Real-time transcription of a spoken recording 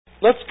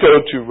let's go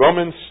to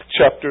Romans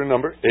chapter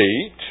number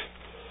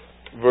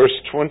 8, verse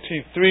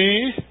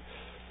 23.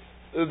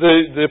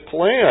 The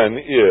plan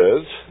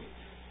is,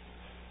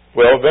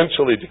 well,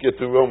 eventually to get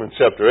through Romans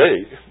chapter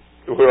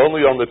 8. We're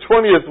only on the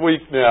 20th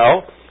week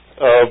now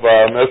of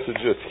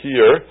messages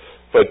here,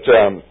 but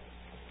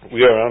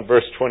we are on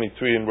verse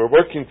 23, and we're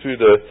working through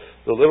the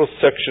little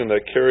section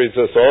that carries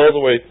us all the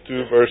way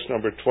through verse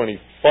number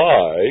 25.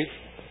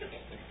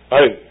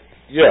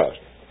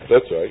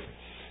 That's right.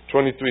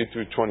 23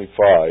 through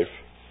 25.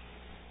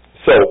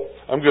 So,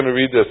 I'm going to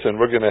read this, and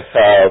we're going to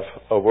have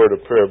a word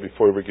of prayer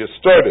before we get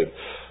started.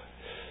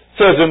 It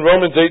says in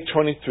Romans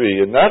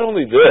 8:23, and not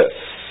only this,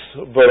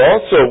 but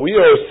also we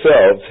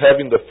ourselves,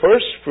 having the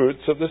first fruits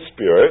of the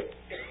Spirit,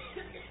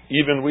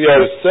 even we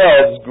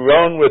ourselves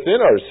groan within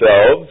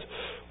ourselves,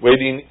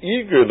 waiting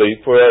eagerly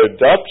for our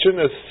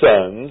adoption as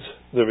sons,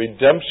 the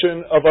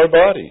redemption of our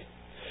body.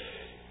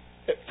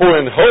 For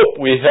in hope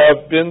we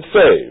have been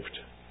saved.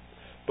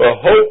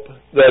 But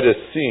hope that is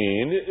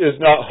seen is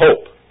not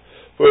hope.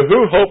 For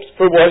who hopes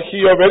for what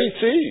he already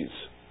sees?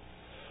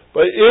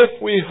 But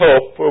if we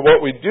hope for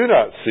what we do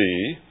not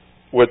see,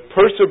 with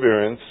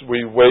perseverance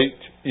we wait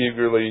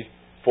eagerly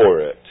for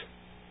it.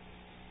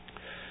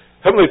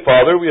 Heavenly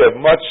Father, we have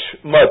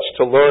much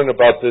to learn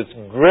about this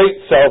great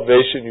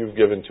salvation you've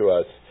given to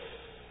us.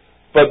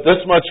 But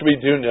this much we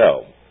do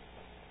know.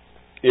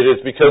 It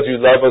is because you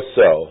love us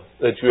so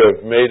that you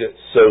have made it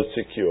so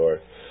secure.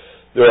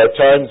 There are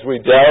times we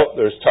doubt,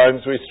 there's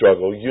times we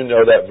struggle. You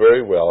know that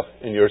very well,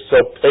 and you're so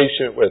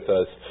patient with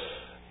us.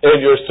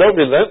 And you're so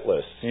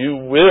relentless. You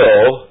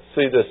will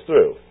see this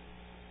through.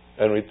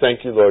 And we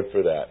thank you, Lord,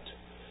 for that.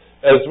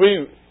 As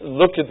we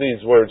look at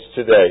these words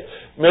today,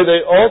 may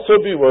they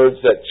also be words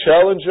that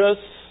challenge us.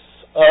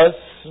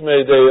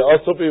 May they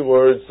also be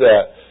words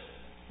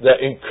that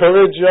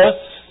encourage us,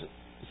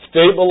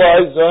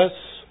 stabilize us,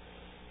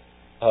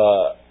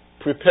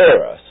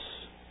 prepare us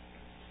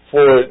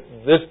for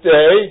this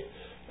day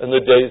and the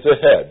days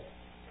ahead.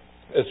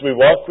 As we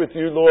walk with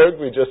you, Lord,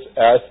 we just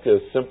ask,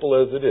 as simple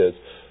as it is,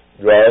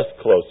 draw us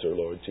closer,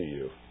 Lord, to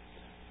you.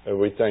 And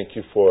we thank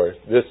you for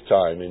this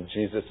time. In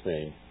Jesus'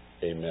 name,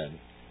 amen.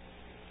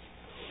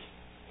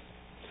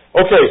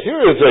 Okay,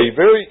 here is a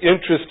very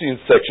interesting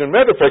section.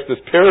 Matter of fact,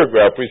 this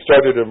paragraph we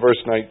started in verse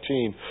 19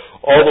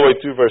 all the way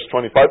through verse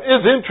 25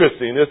 is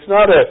interesting. It's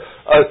not a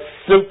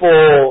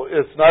simple,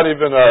 it's not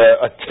even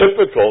a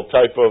typical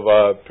type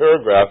of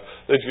paragraph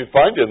that you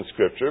find in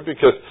Scripture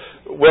because,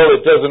 well,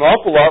 it does an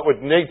awful lot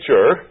with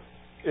nature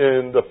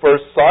in the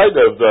first side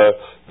of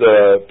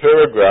the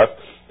paragraph.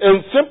 And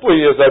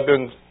simply, as I've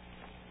been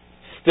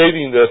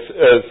stating this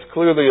as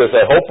clearly as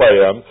I hope I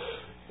am,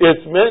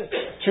 it's meant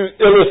to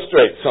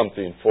illustrate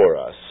something for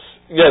us.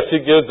 Yes, he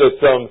gives us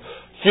some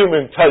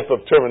human type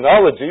of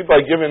terminology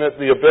by giving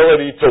it the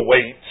ability to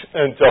wait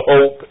and to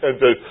hope and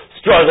to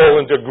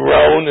struggle and to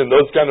groan and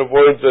those kind of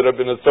words that have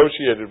been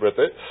associated with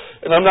it.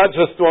 And I'm not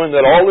just throwing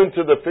that all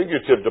into the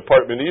figurative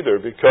department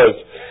either, because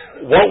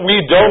what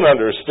we don't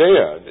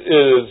understand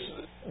is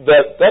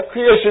that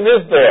creation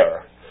is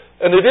there.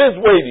 And it is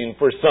waiting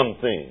for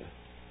something.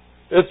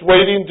 It's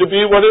waiting to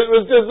be what it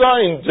was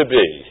designed to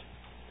be.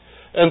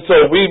 And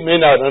so we may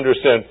not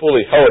understand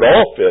fully how it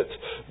all fits,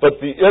 but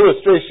the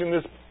illustration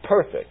is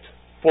perfect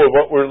for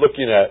what we're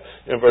looking at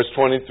in verse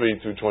 23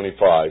 through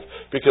 25,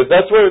 because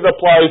that's where it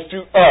applies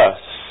to us.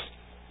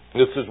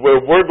 This is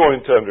where we're going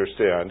to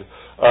understand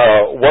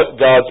what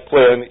God's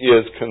plan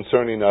is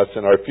concerning us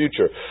in our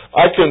future.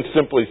 I can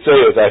simply say,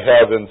 as I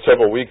have in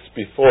several weeks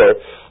before,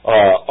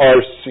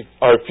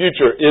 our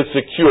future is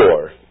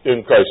secure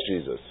in Christ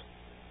Jesus.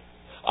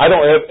 I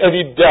don't have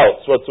any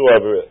doubts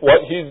whatsoever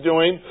what he's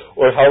doing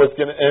or how it's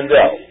going to end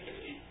out,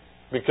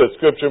 because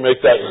Scripture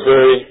makes that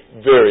very,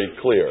 very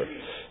clear.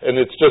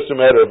 And it's just a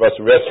matter of us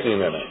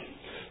resting in it.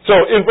 So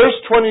in verse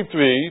 23,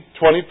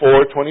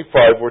 24,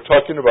 25, we're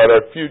talking about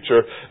our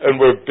future, and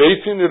we're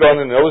basing it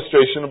on an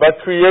illustration about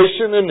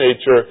creation and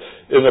nature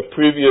in the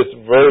previous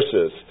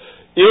verses.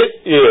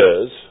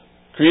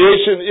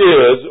 Creation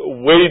is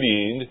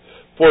waiting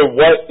for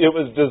what it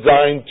was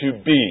designed to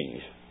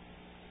be.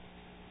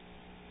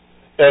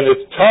 And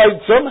it's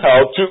tied somehow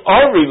to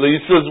our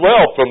release as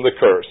well from the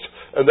curse.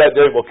 And that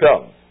day will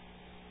come.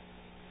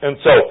 And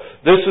so,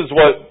 this is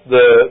what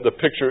the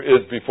picture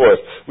is before us.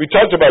 We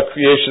talked about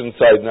creation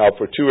side now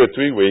for 2 or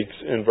 3 weeks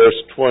in verse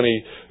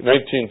 19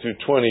 through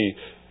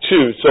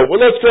 22. So,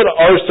 let's go to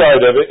our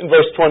side of it in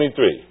verse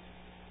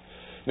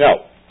 23.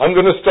 Now, I'm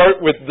going to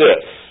start with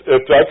this.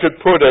 If I could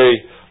put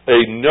a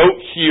note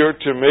here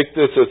to make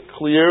this as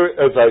clear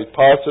as I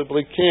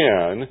possibly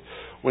can.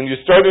 When you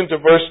start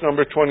into verse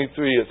number 23,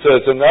 it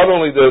says, and not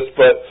only this,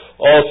 but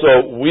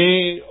also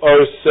we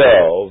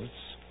ourselves,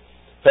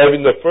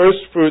 having the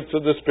first fruits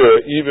of the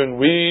Spirit, even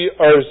we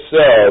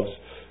ourselves,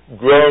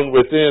 groan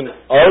within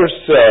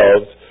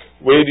ourselves,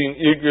 waiting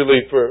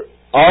eagerly for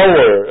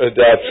our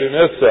adoption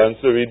as sons,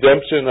 the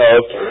redemption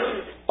of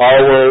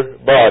our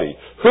body.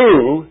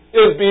 Who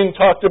is being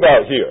talked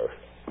about here?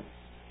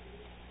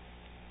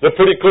 Is that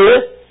pretty clear?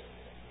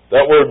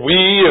 That word we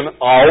and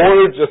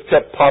our just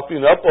kept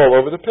popping up all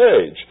over the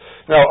page.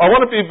 Now, I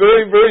want to be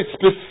very, very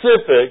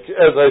specific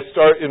as I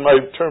start in my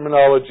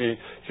terminology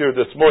here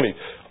this morning.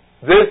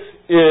 This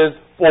is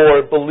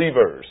for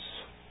believers.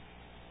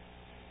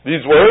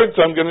 These words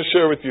I'm going to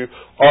share with you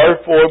are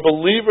for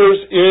believers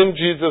in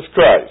Jesus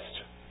Christ.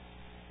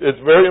 It's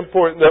very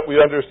important that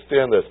we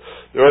understand this.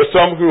 There are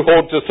some who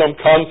hold to some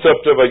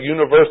concept of a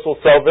universal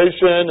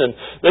salvation,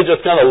 and they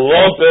just kind of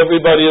lump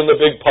everybody in the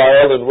big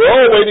pile, and we're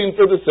all waiting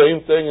for the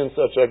same thing and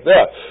such like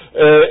that.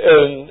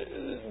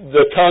 And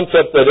the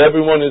concept that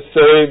everyone is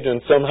saved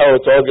and somehow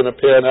it's all going to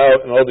pan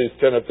out and all these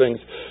kind of things,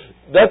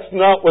 that's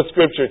not what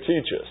Scripture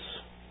teaches.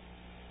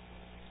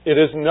 It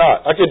is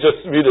not. I could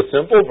just read a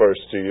simple verse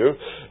to you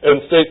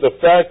and state the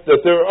fact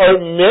that there are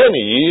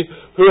many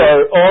who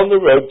are on the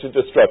road to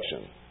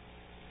destruction.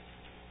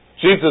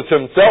 Jesus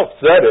himself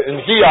said it,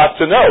 and he ought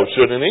to know,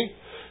 shouldn't he?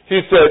 He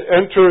said,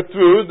 enter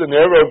through the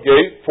narrow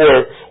gate, for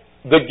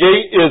the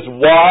gate is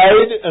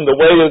wide and the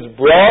way is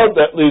broad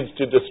that leads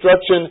to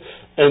destruction,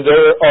 and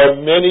there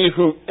are many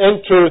who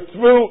enter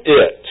through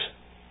it.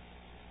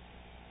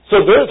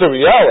 So there's a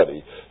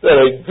reality that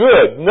a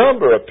good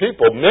number of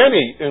people,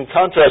 many in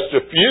contrast to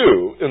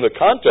few in the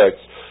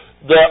context,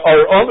 that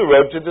are on the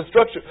road to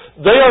destruction.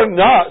 They are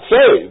not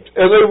saved,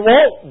 and they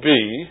won't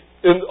be.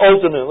 And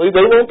ultimately,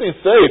 they won't be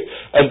saved.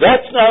 And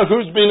that's not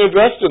who's being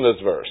addressed in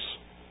this verse.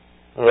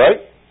 All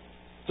right?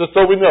 Just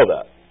so we know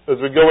that as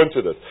we go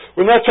into this.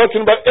 We're not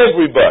talking about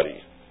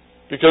everybody,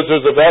 because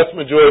there's a vast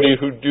majority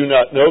who do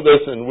not know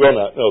this and will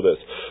not know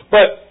this.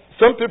 But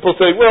some people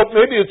say, well,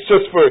 maybe it's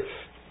just for,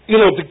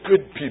 the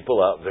good people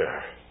out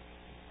there.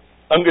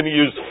 I'm going to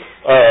use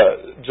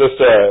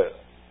just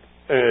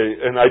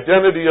an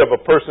identity of a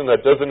person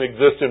that doesn't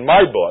exist in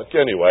my book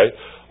anyway.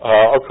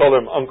 I'll call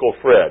him Uncle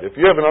Fred. If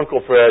you have an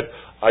Uncle Fred,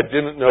 I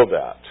didn't know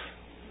that.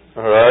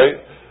 All right?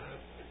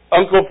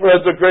 Uncle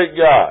Fred's a great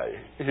guy.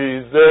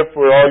 He's there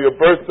for all your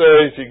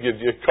birthdays. He gives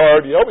you a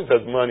card. He always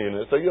has money in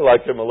it, so you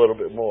like him a little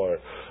bit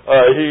more.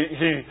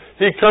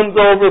 He comes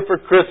over for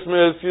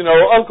Christmas.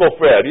 Uncle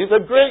Fred. He's a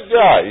great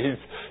guy.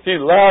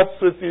 He laughs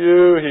with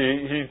you.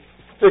 He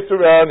sticks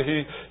around.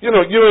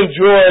 You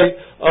enjoy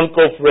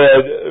Uncle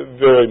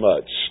Fred very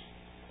much.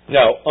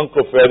 Now,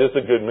 Uncle Fred is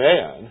a good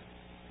man.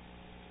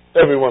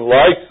 Everyone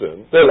likes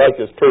him. They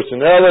like his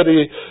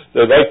personality.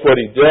 They like what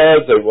he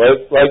does. They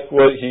like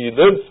what he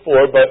lives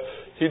for, but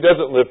he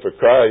doesn't live for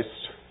Christ.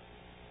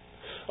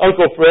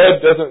 Uncle Fred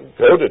doesn't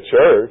go to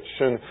church,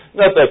 and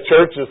not that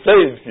church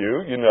saves you,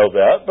 you know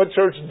that, but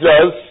church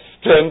does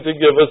tend to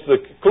give us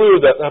the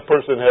clue that that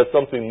person has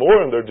something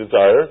more in their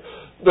desire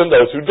than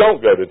those who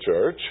don't go to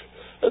church.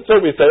 And so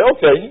we say,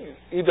 okay,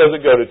 he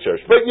doesn't go to church.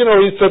 But,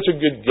 he's such a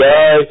good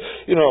guy,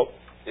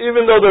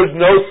 even though there's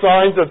no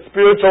signs of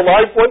spiritual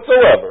life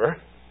whatsoever,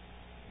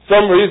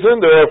 some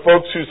reason there are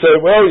folks who say,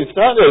 well, he's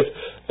not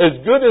as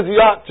good as he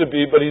ought to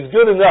be, but he's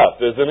good enough,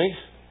 isn't he?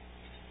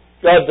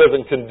 God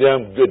doesn't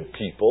condemn good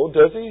people,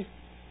 does he?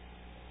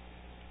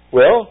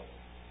 Well,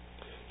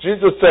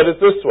 Jesus said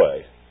it this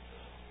way,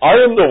 I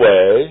am the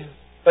way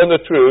and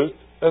the truth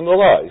and the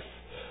life,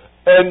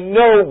 and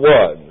no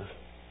one.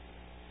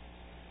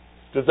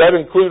 Does that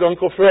include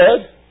Uncle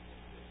Fred?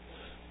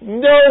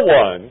 No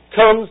one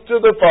comes to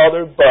the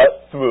Father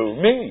but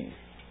through me.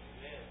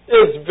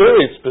 It's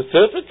very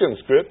specific in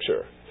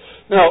Scripture.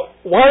 Now,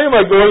 why am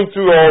I going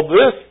through all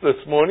this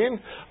morning?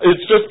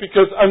 It's just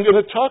because I'm going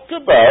to talk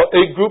about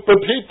a group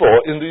of people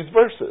in these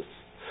verses.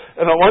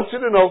 And I want you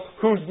to know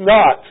who's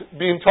not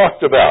being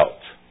talked about.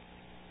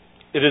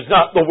 It is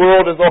not the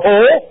world as a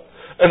whole,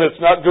 and it's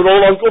not good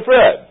old Uncle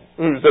Fred,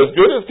 who's as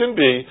good as can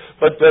be,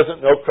 but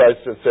doesn't know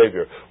Christ as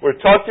Savior.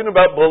 We're talking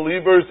about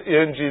believers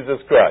in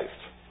Jesus Christ.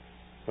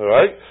 All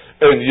right?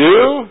 And you,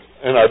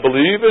 and I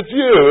believe it's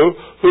you,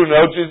 who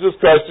know Jesus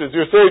Christ as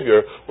your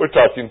Savior, we're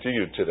talking to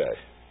you today.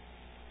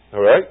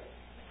 All right?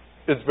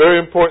 It's very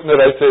important that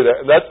I say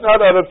that. And that's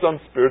not out of some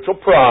spiritual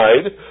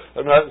pride.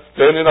 I'm not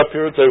standing up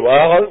here and saying,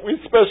 well, aren't we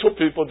special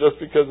people just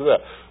because of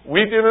that?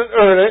 We didn't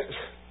earn it.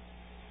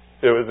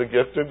 It was a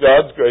gift of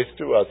God's grace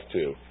to us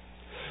too.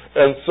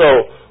 And so,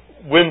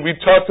 when we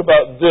talk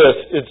about this,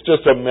 it's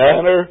just a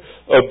matter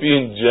of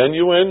being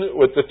genuine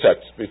with the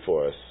text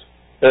before us.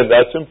 And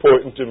that's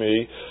important to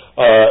me.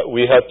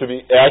 We have to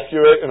be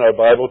accurate in our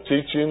Bible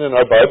teaching and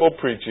our Bible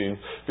preaching,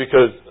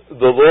 because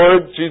the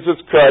Lord Jesus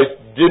Christ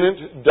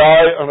didn't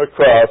die on a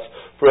cross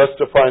for us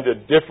to find a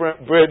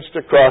different bridge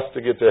to cross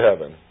to get to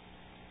heaven.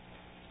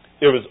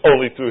 It was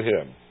only through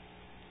Him.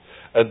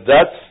 And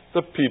that's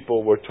the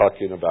people we're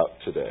talking about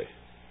today.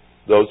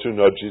 Those who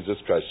know Jesus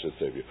Christ as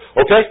Savior.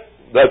 Okay?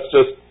 That's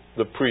just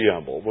the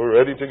preamble. We're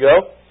ready to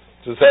go?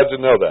 Just had to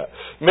know that.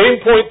 Main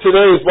point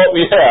today is what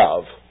we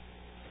have.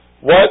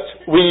 What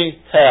we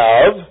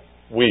have,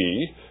 we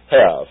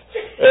have.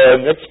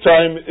 And next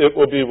time it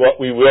will be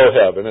what we will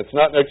have. And it's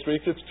not next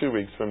week, it's 2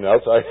 weeks from now.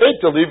 So I hate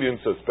to leave you in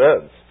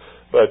suspense.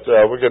 But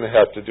we're going to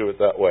have to do it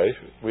that way.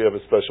 We have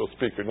a special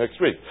speaker next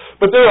week.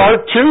 But there are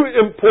two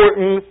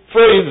important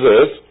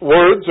phrases,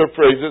 words or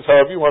phrases,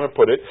 however you want to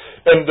put it,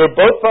 and they're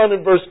both found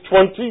in verse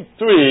 23,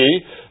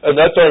 and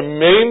that's our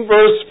main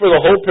verse for the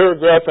whole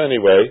paragraph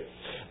anyway.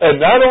 And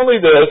not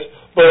only this,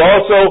 but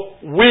also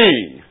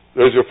we.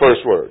 There's your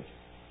first word.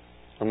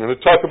 I'm going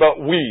to talk about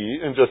we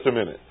in just a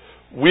minute.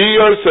 We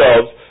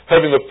ourselves,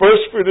 having the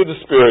first fruit of the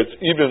Spirit,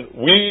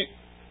 even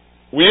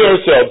we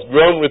ourselves,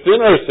 grown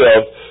within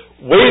ourselves,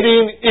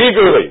 waiting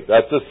eagerly.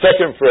 That's the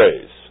second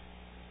phrase.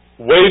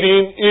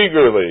 Waiting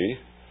eagerly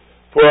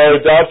for our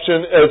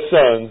adoption as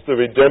sons, the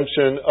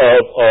redemption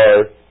of our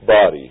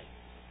body.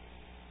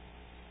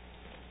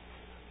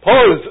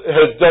 Paul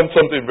has done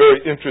something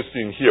very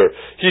interesting here.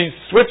 He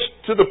switched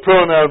to the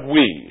pronoun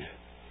we.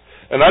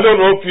 And I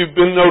don't know if you've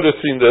been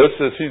noticing this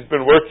as he's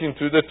been working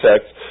through the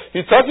text.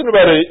 He's talking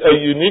about a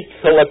unique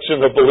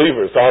collection of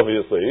believers,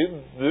 obviously.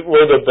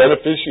 We're the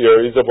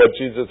beneficiaries of what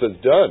Jesus has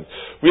done.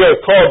 We are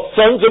called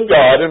sons of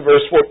God in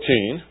verse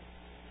 14.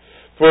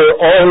 For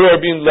all who are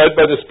being led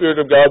by the Spirit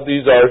of God,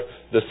 these are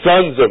the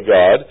sons of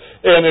God.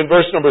 And in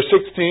verse number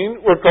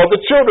 16, we're called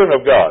the children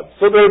of God.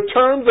 So there are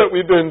terms that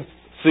we've been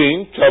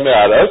seeing come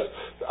at us,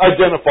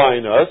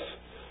 identifying us.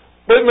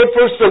 But in the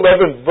first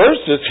 11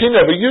 verses, he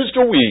never used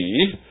a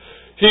we.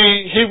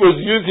 He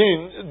was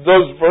using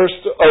those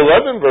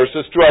 11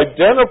 verses to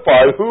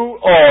identify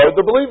who are the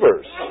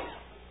believers.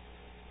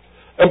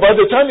 And by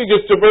the time he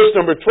gets to verse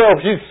number 12,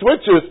 he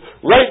switches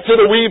right to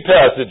the we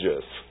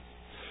passages,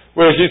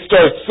 where he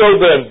starts, so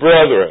then,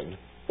 brethren.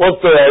 Once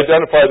they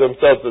identify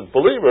themselves as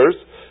believers,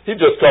 he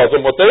just calls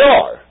them what they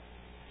are.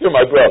 You're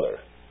my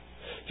brother.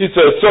 He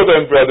says, so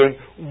then, brethren,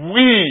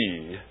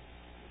 we.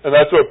 And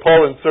that's where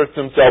Paul inserts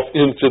himself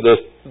into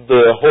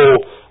the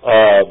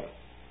whole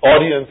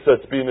audience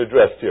that's being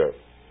addressed here.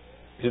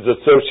 He's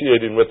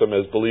associating with them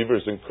as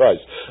believers in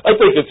Christ. I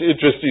think it's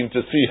interesting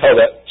to see how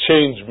that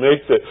change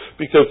makes it,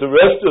 because the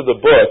rest of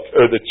the book,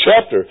 or the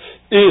chapter,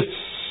 is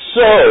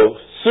so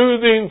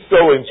soothing,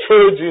 so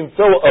encouraging,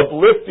 so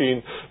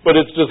uplifting, but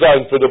it's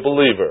designed for the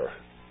believer.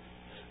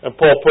 And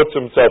Paul puts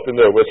himself in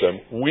there with them.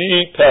 We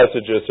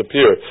passages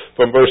appear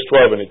from verse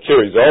 12, and it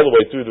carries all the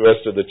way through the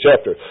rest of the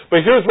chapter.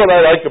 But here's what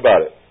I like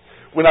about it.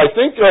 When I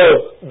think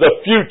of the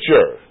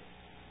future,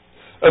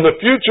 and the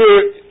future,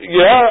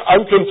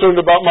 I'm concerned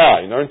about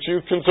mine. Aren't you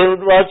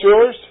concerned about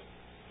yours?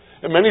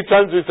 And many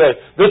times we say,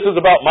 this is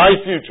about my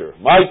future,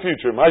 my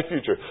future, my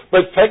future.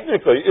 But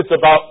technically, it's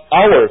about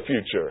our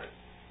future.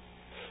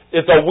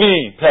 It's a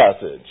we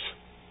passage.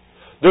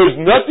 There's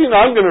nothing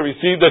I'm going to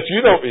receive that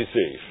you don't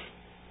receive.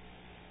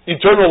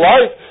 Eternal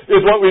life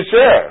is what we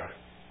share.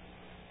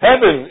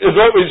 Heaven is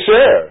what we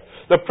share.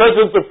 The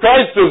presence of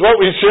Christ is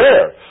what we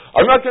share.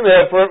 I'm not going to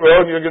have front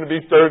row and you're going to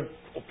be third,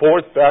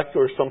 fourth, back,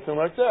 or something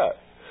like that.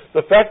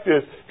 The fact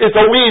is, it's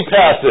a we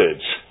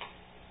passage.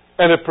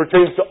 And it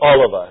pertains to all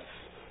of us,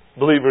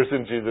 believers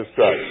in Jesus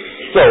Christ.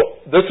 So,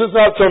 this is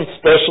not some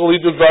specially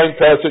designed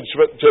passage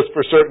just for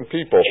certain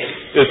people.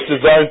 It's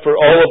designed for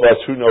all of us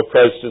who know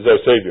Christ as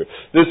our Savior.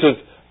 This is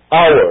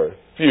our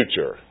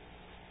future.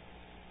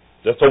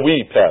 That's a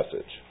we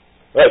passage.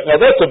 Right?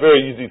 Now, that's a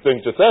very easy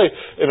thing to say.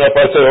 And if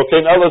I say, okay,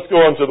 now let's go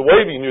on to the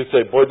waiting, you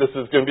say, boy, this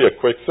is going to be a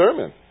quick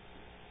sermon.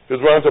 Because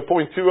we're on to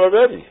point 2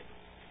 already.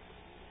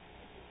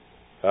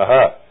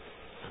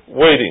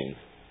 Waiting.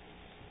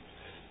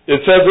 It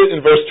says it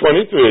in verse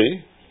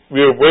 23. We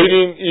are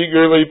waiting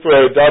eagerly for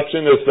our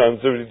adoption as sons,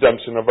 the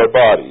redemption of our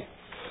body.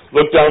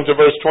 Look down to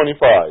verse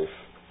 25.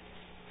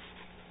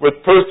 With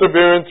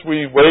perseverance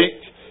we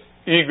wait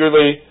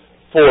eagerly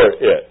for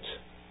it.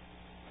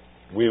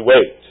 We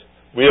wait.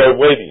 We are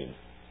waiting.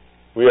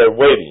 We are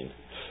waiting.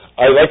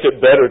 I like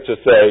it better to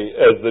say,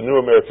 as the New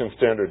American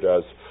Standard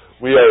does,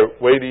 we are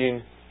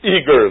waiting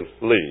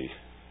eagerly.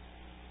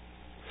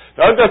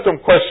 Now, I've got some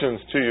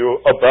questions to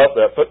you about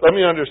that, but let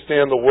me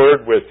understand the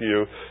word with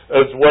you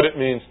as what it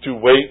means to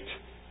wait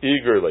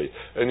eagerly.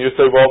 And you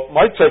say, well,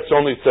 my text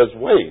only says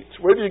wait.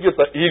 Where do you get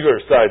the eager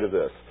side of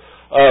this?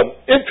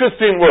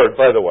 Interesting word,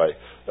 by the way.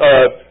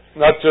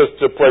 Not just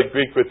to play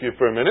Greek with you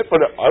for a minute,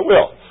 but I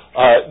will.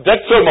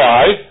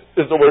 Dexomai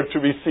is the word to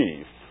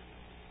receive.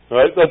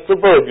 Right? That's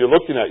the verb you're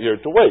looking at here,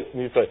 to wait.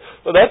 And you say,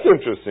 well, that's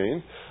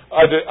interesting.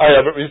 I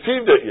haven't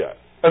received it yet.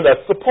 And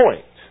that's the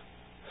point.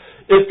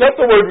 It's got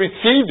the word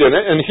received in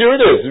it, and here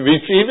it is.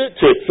 Receive it,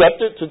 to accept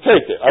it, to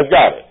take it. I've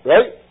got it,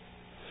 right?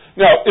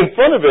 Now, in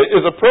front of it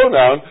is a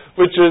pronoun,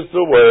 which is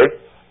the word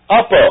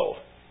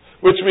apo,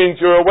 which means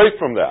you're away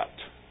from that.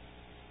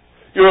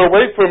 You're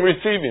away from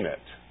receiving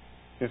it.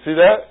 You see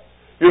that?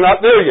 You're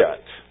not there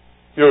yet.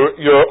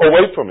 You're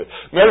away from it.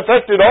 Matter of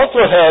fact, it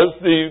also has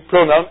the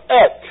pronoun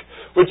ek,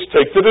 which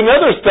takes it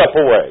another step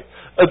away.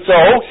 And so,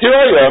 here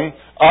I am,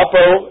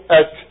 apo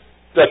ek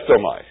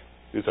dexomai.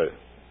 You say,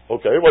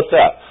 okay, what's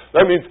that?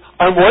 That means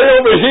I'm way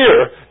over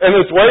here, and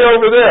it's way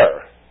over there.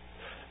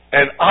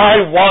 And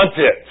I want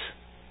it.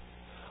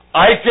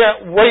 I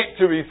can't wait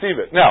to receive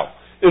it. Now,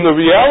 in the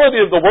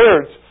reality of the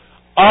words,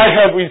 I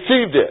have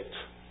received it.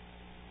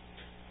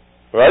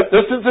 Right?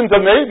 This isn't a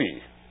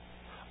maybe.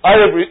 I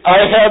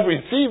have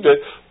received it,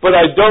 but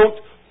I don't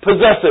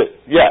possess it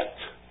yet.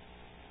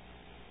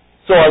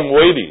 So I'm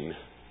waiting.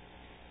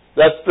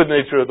 That's the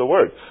nature of the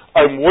word.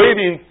 I'm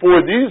waiting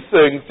for these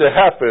things to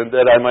happen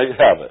that I might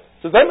have it.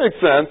 Does that make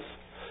sense?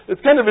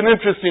 It's kind of an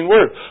interesting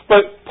word.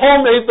 But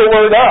Paul made the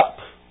word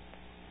up.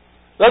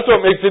 That's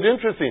what makes it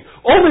interesting.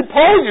 Only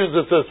Paul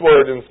uses this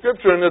word in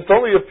Scripture, and it's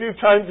only a few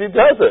times he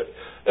does it.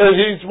 And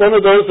he's one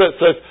of those that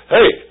says,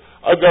 hey,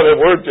 I've got a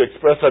word to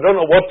express. I don't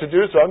know what to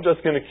do, so I'm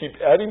just going to keep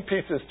adding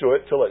pieces to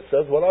it till it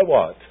says what I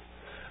want.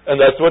 And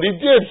that's what he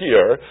did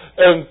here.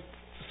 And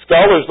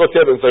scholars look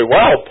at it and say,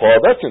 wow, Paul,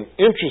 that's an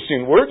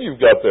interesting word you've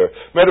got there.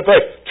 Matter of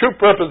fact, two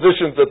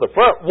prepositions at the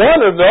front.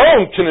 One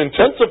alone can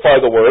intensify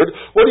the word.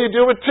 What do you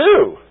do with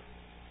two?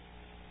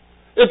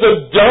 It's a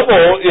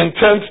double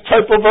intense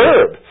type of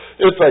verb.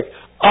 It's like,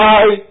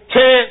 I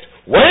can't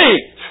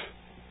wait.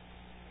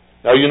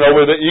 Now you know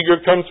where the eager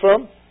comes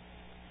from?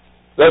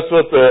 That's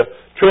what the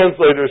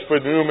translators for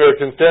the New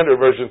American Standard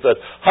Version said.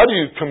 How do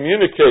you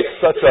communicate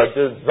such a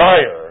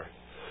desire?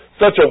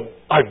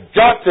 I've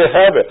got to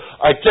have it.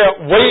 I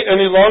can't wait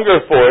any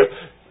longer for it.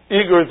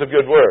 Eager is a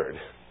good word.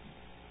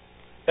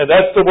 And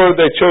that's the word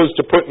they chose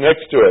to put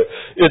next to it.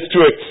 It's to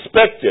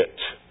expect it.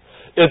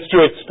 It's to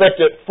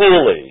expect it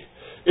fully.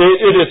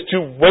 It is to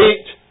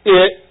wait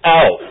it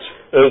out,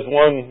 as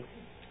one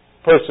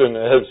person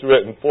has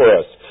written for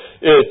us.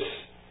 It's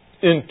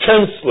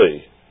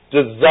intensely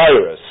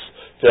desirous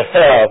to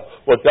have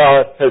what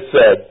God has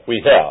said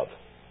we have.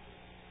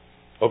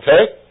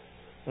 Okay?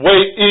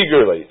 Wait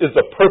eagerly is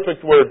the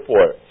perfect word for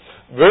it.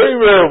 Very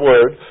rare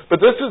word, but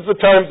this is the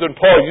times when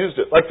Paul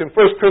used it. Like in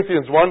 1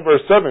 Corinthians 1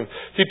 verse 7,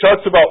 he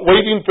talks about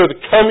waiting for the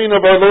coming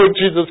of our Lord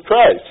Jesus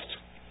Christ.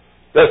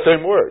 That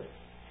same word.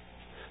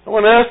 I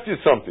want to ask you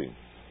something.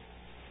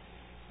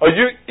 Are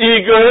you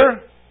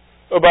eager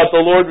about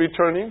the Lord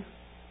returning?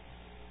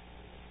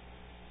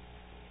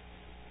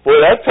 Boy,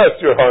 that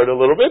touched your heart a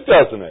little bit,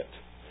 doesn't it?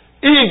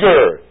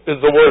 Eager is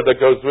the word that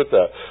goes with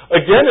that.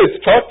 Again, it's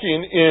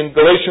talking in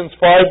Galatians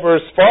 5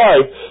 verse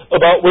 5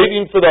 about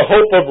waiting for the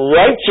hope of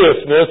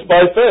righteousness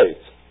by faith.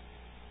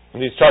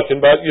 And he's talking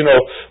about,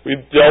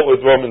 we've dealt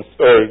with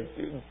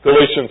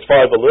Galatians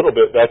 5 a little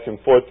bit back and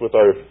forth with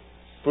our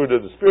fruit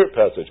of the Spirit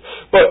passage.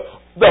 But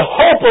the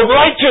hope of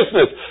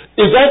righteousness,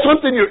 is that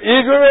something you're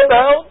eager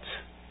about?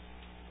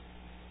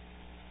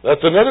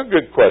 That's another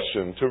good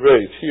question to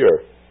raise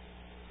here.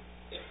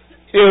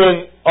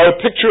 In our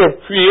picture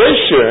of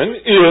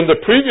creation, in the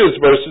previous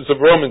verses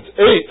of Romans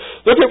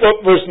 8, look at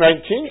what verse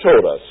 19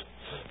 told us.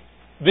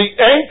 The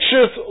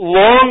anxious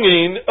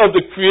longing of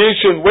the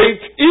creation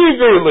waits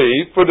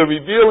eagerly for the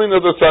revealing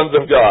of the sons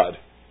of God.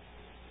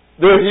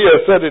 There he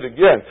has said it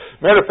again.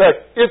 Matter of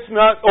fact, it's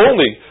not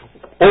only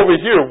over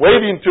here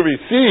waiting to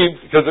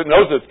receive because it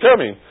knows it's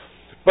coming,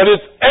 but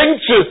it's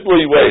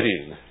anxiously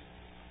waiting.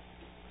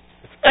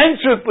 It's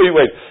anxiously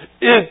waiting.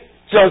 It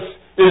just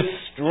is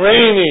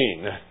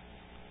straining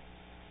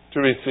to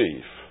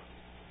receive.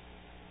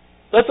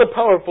 That's a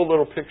powerful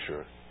little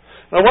picture.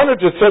 And I wanted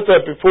to set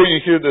that before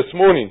you here this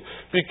morning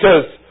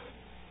because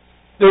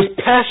there's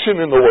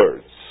passion in the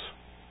words.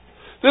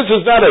 This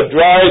is not a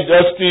dry,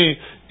 dusty,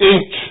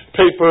 ink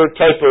paper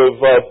type of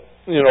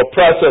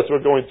process we're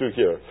going through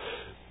here.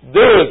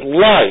 There is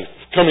life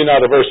coming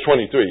out of verse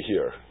 23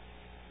 here.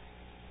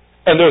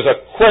 And there's a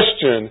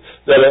question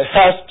that it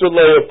has to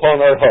lay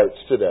upon our hearts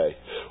today.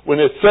 When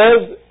it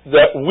says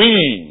that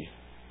we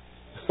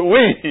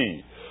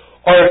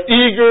are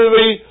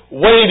eagerly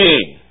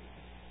waiting,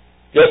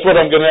 guess what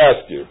I'm going to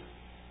ask you?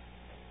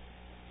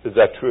 Is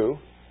that true?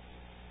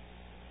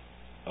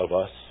 Of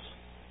us?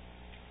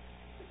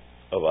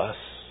 Of us?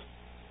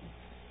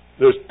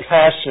 There's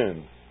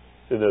passion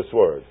in this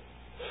word.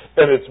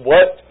 And it's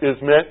what is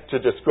meant to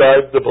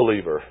describe the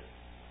believer.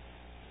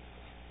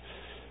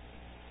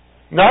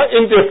 Not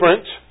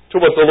indifferent to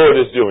what the Lord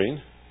is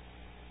doing.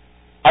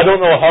 I don't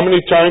know how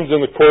many times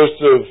in the course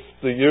of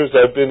the years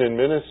I've been in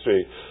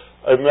ministry,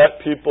 I've met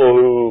people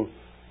who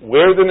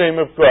wear the name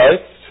of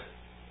Christ,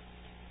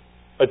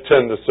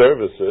 attend the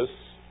services,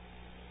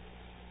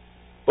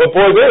 but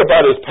boy, they're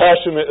about as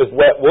passionate as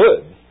wet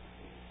wood.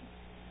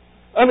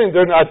 I mean,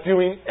 they're not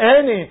doing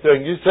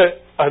anything. You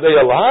say, are they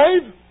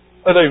alive?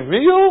 Are they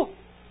real?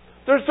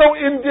 They're so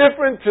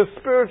indifferent to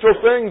spiritual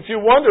things,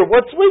 you wonder,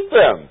 what's with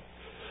them?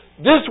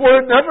 This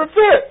word never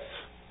fits.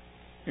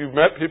 You've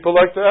met people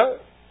like that?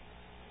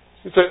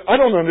 You say, I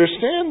don't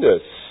understand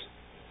this.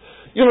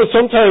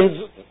 Sometimes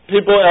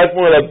people act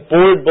more like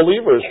bored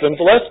believers than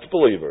blessed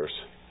believers.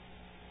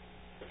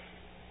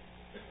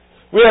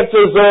 We act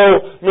as though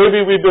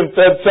maybe we've been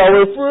fed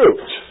sour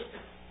fruit.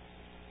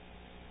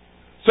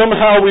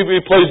 Somehow we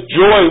replace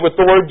joy with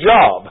the word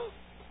job.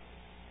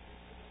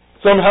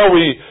 Somehow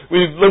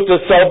we've looked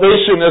at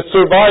salvation as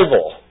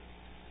survival.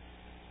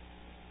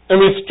 And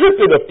we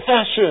stripped it of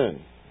passion.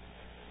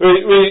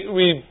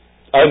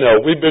 I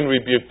know, we've been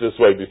rebuked this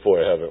way before,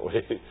 haven't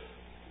we?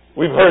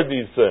 We've heard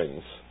these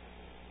things.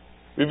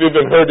 We've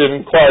even heard it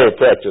in choir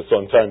practice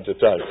on time to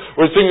time.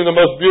 We're singing the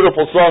most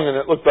beautiful song and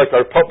it looked like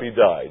our puppy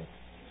died.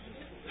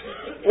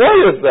 Why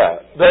is that?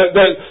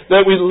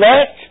 That we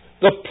lack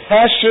the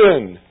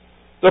passion.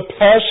 The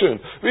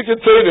passion. We could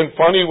say it in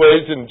funny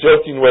ways, in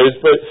joking ways,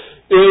 but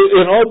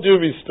in all due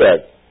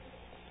respect,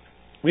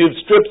 we have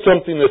stripped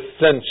something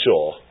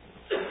essential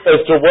as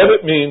to what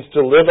it means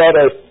to live out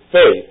our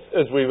faith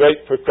as we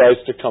wait for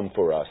Christ to come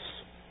for us.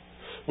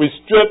 We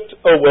stripped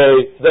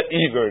away the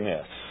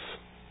eagerness.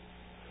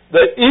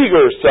 The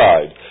eager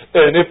side.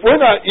 And if we're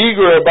not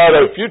eager about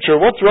our future,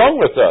 what's wrong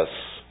with us?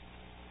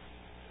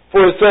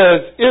 For it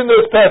says in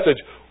this passage,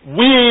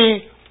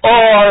 we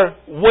are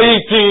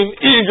waiting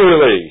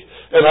eagerly.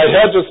 And I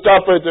had to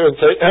stop right there and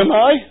say, am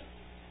I?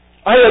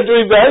 I had to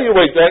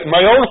evaluate that in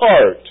my own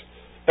heart.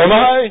 Am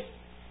I?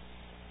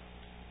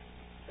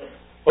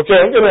 Okay,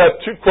 I'm going to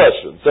ask two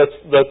questions. That's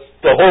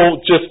the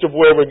whole gist of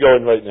where we're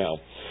going right now.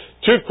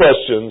 Two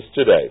questions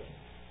today.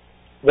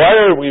 Why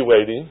are we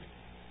waiting?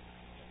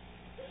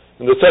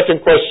 And the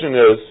second question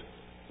is,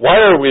 why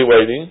are we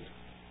waiting?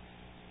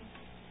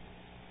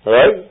 All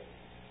right?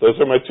 Those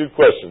are my two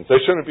questions.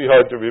 They shouldn't be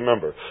hard to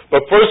remember.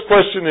 But first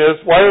question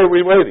is, why are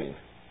we waiting?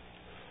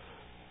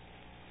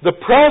 The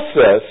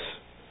process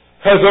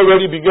has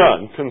already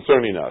begun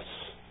concerning us.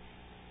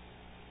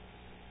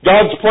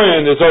 God's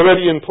plan is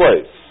already in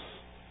place.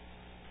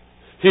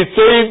 He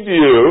saved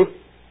you,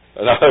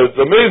 and it's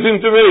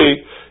amazing to me,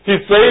 He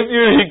saved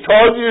you, He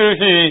called you,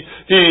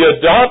 He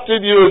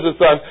adopted you as a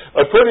son.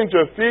 According to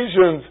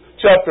Ephesians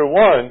chapter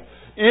 1,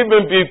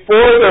 even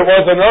before there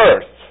was an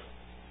earth.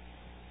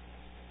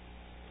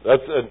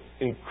 That's an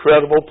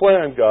incredible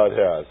plan God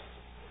has.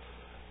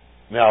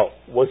 Now,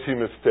 was He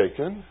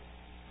mistaken?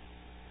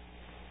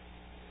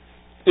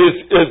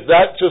 Is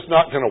that just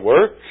not going to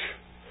work?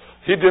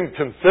 He didn't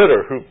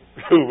consider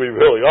who we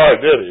really are,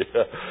 did He?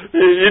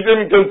 He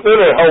didn't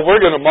consider how we're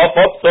going to mop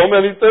up so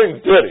many things,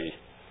 did He?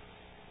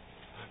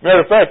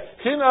 Matter of fact,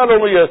 He not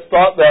only has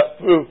thought that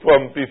through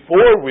from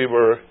before we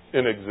were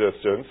in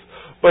existence,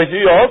 but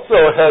He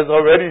also has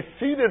already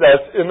seated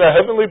us in the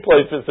heavenly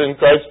places in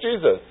Christ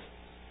Jesus.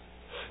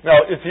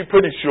 Now, is He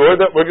pretty sure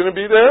that we're going to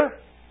be there?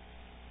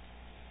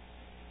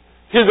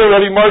 He's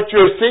already marked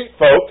your seat,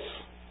 folks.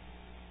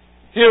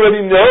 He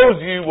already knows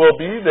you will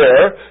be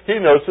there.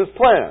 He knows His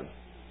plan.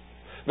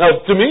 Now,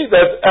 to me,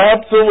 that's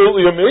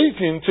absolutely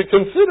amazing to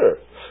consider.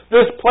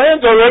 This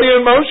plan's already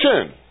in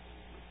motion.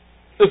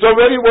 It's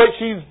already what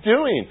He's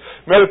doing.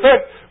 Matter of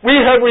fact, we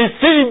have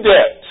received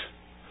it,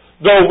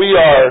 though we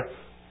are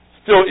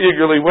still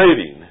eagerly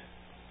waiting.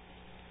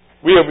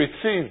 We have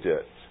received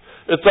it.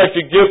 It's like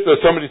a gift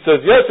that somebody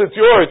says, yes, it's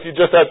yours, you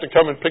just have to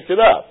come and pick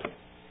it up.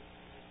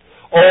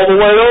 All the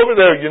way over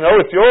there,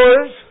 it's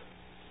yours.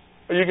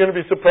 Are you going to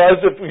be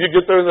surprised if you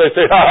get there and they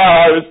say,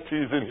 I was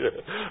teasing you.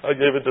 I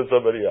gave it to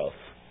somebody else.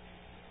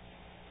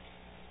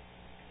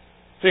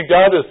 See,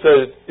 God has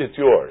said it's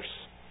yours.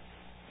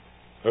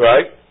 All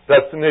right?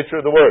 That's the nature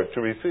of the word,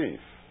 to receive.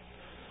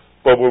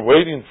 But we're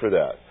waiting for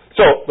that.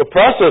 So, the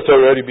process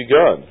already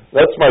begun.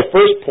 That's my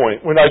first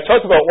point. When I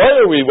talk about why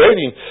are we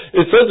waiting,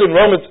 it says in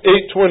Romans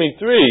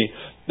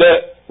 8:23 that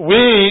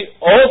we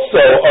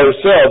also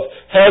ourselves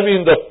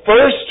having the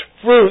first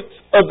fruits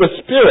of the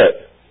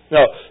Spirit.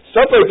 Now,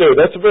 stop right there.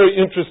 That's a very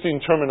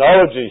interesting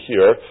terminology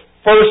here.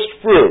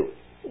 First fruit.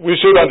 We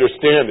should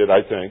understand it,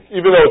 I think.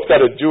 Even though it's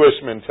got a Jewish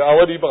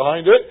mentality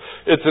behind it,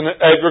 it's an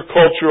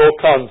agricultural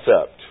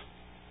concept.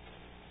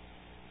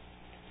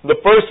 The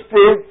first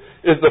fruit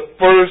is the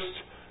first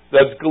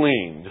that's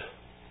gleaned.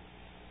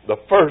 The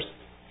first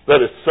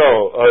that is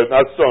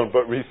not sown,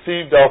 but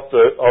received off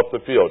the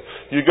field.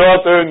 You go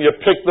out there and you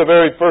pick the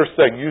very first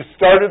thing. You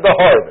started the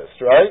harvest,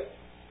 right?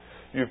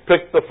 You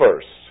picked the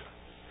first.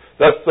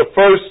 That's the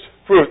first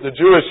fruit. The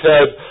Jewish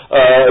had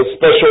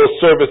special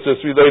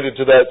services related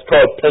to that. It's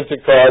called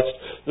Pentecost.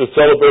 The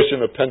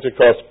celebration of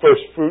Pentecost,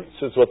 first fruits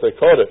is what they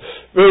called it.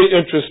 Very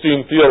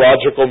interesting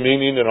theological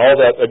meaning and all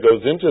that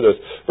goes into this.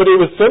 But it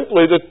was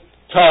simply the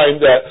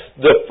time that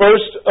the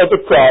first of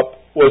the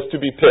crop was to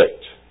be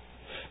picked.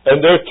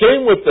 And there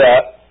came with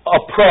that a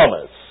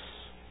promise.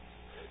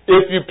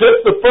 If you pick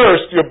the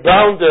first, you're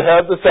bound to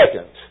have the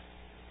second.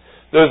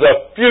 There's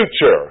a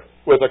future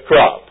with a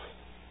crop.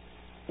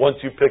 Once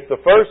you pick the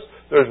first,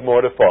 there's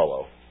more to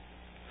follow.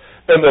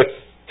 And the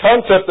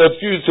concept that's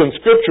used in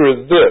Scripture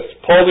is this.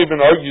 Paul even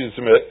argues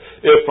it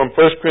from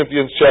 1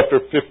 Corinthians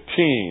chapter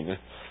 15.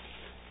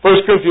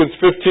 1 Corinthians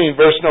 15,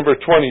 verse number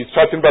 20. He's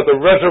talking about the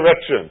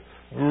resurrection.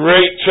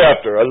 Great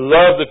chapter. I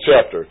love the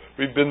chapter.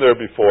 We've been there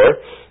before.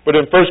 But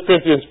in 1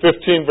 Corinthians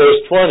 15, verse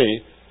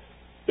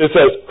 20, it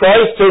says,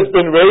 Christ has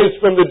been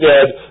raised from the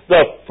dead,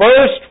 the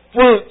first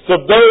fruits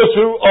of those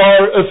who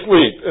are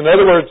asleep. In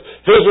other words,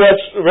 His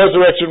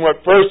resurrection went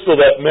first so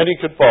that many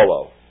could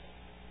follow.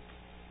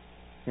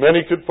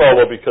 Many could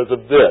follow because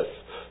of this,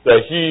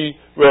 that He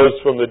rose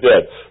from the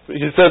dead.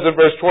 He says in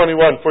verse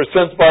 21, For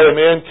since by a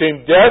man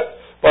came death,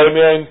 by a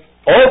man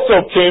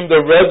also came the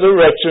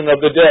resurrection of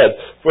the dead.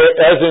 For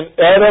as in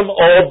Adam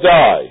all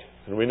die,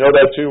 and we know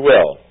that too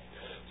well,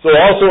 so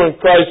also in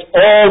Christ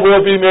all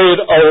will be made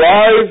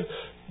alive,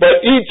 but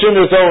each in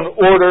his own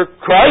order.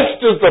 Christ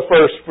is the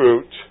first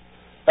fruit,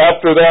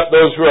 After that,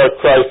 those who are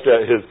Christ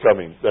at His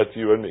coming. That's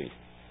you and me.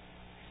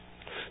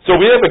 So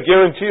we have a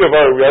guarantee of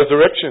our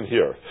resurrection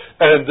here.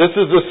 And this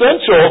is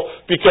essential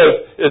because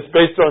it's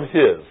based on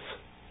His.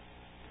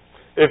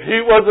 If He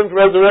wasn't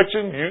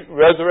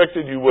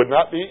resurrected, you would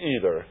not be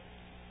either.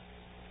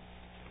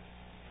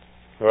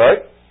 All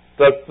right?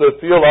 That's the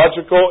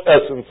theological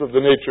essence of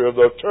the nature of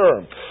the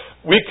term.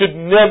 We could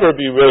never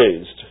be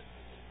raised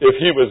if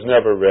He was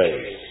never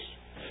raised.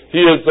 He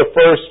is the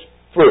first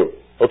fruit.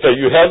 Okay,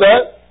 you have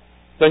that?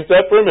 Think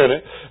that for a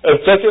minute. And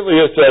secondly,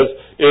 it says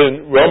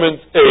in Romans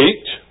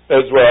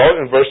 8 as well,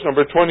 in verse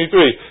number 23,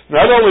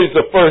 not only is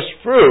the first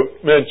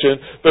fruit mentioned,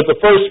 but the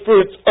first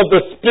fruits of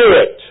the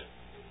Spirit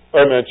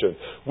are mentioned.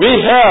 We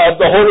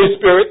have the Holy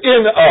Spirit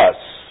in us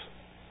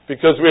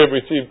because we have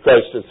received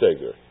Christ as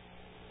Savior.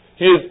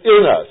 He is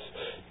in us.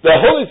 The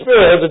Holy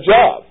Spirit has a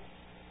job.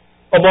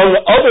 Among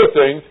other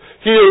things,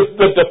 He is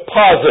the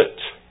deposit.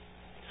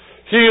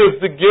 He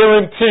is the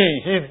guarantee.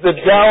 He's the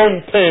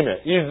down payment.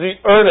 He's the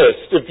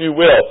earnest, if you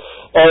will,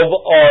 of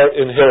our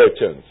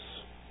inheritance.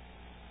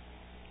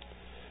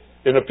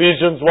 In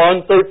Ephesians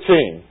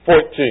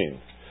 1:13-14,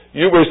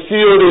 you were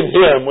sealed in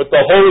Him with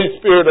the Holy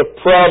Spirit of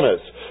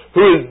promise,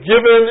 who is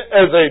given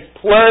as a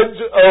pledge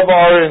of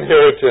our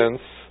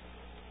inheritance,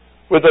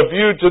 with a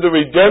view to the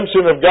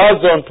redemption of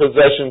God's own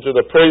possession to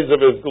the praise of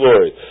His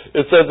glory.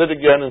 It says it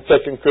again in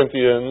 2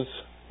 Corinthians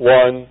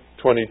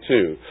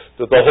 1:22,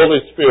 that the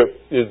Holy Spirit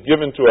is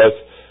given to us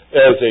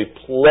as a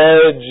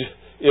pledge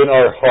in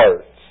our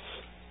hearts.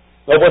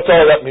 Now, what's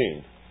all that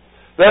mean?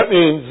 That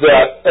means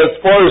that as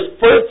far as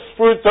first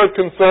fruits are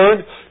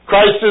concerned,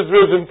 Christ is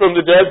risen from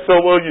the dead, so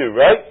will you,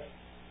 right?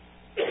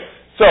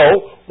 So,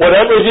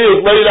 whatever He has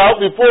laid out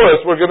before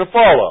us, we're going to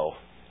follow.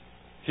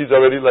 He's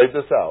already laid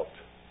this out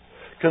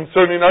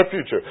concerning our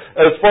future.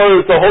 As far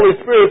as the Holy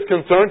Spirit is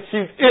concerned,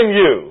 He's in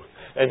you,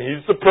 and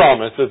He's the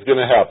promise that's going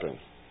to happen.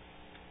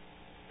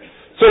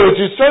 So as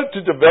you start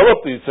to develop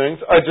these things,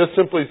 I just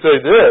simply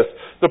say this,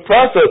 the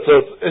process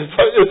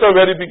is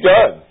already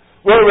begun.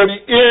 We're already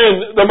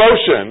in the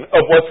motion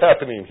of what's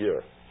happening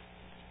here.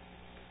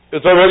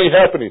 It's already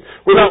happening.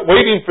 We're not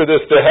waiting for this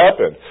to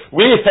happen.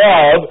 We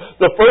have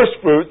the first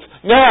fruits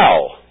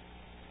now.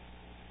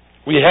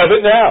 We have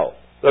it now.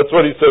 That's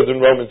what he says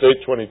in Romans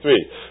 8:23.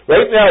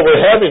 Right now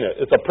we're having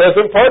it. It's a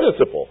present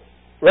participle.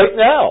 Right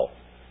now.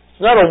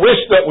 It's not a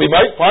wish that we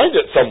might find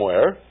it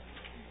somewhere.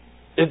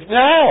 It's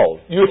now.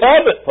 You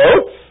have it,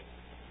 folks.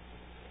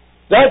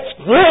 That's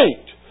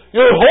great.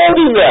 You're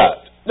holding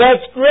that.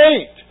 That's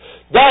great.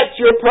 That's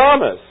your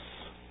promise.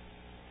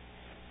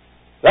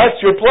 That's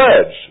your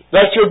pledge.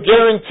 That's your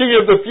guarantee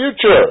of the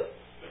future.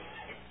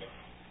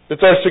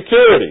 It's our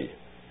security.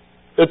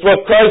 It's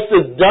what Christ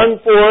has done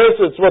for us.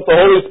 It's what the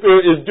Holy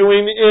Spirit is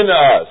doing in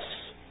us.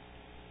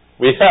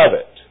 We have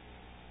it.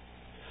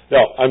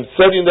 Now, I'm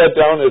setting that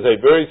down as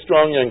a very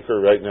strong anchor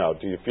right now.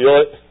 Do you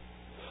feel it?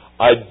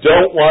 I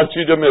don't want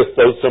you to miss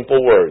those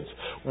simple words.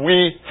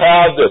 We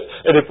have this.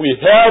 And if we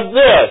have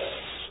this,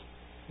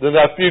 then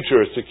that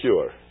future is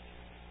secure.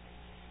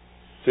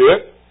 See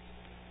it?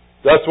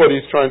 That's what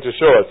he's trying to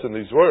show us in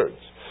these words.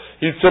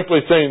 He's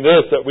simply saying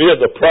this, that we have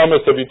the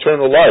promise of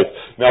eternal life.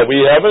 Now, we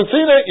haven't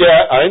seen it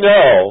yet, I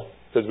know,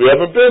 because we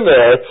haven't been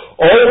there.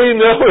 All we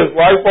know is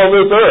life on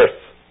this earth.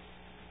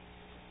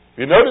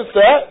 You notice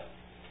that?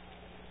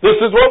 This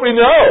is what we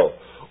know.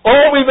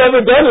 All we've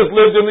ever done is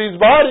lived in these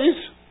bodies.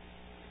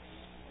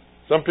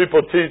 Some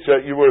people teach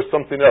that you were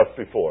something else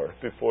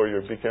before you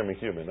became a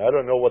human. I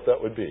don't know what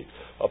that would be.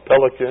 A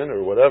pelican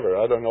or whatever.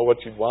 I don't know what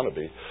you'd want to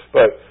be.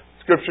 But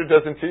Scripture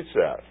doesn't teach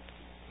that.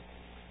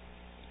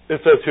 It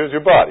says, here's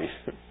your body.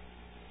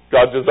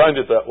 God designed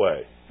it that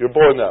way. You're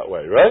born that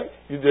way, right?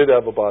 You did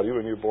have a body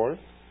when you were born.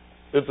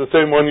 It's the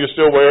same one you're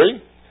still wearing.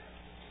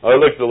 Oh,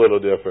 it looks a little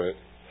different.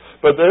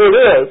 But there it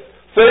is.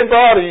 Same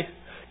body.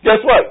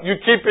 Guess what? You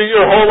keep it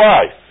your whole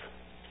life.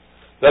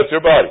 That's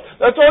your body.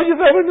 That's all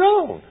you've ever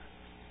known.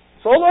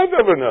 That's all I've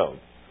ever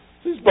known.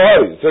 These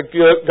bodies that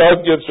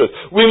God gives to us.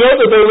 We know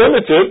that they're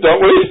limited,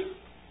 don't we?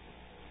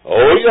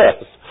 Oh,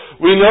 yes.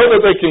 We know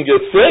that they can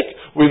get sick.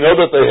 We know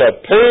that they have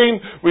pain.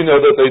 We know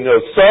that they know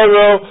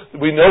sorrow.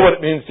 We know what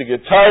it means to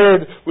get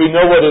tired. We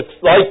know what it's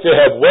like to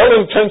have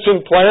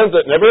well-intentioned plans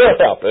that never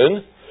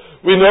happen.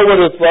 We know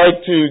what it's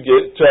like to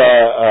get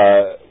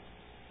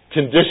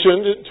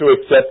conditioned to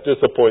accept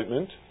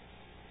disappointment.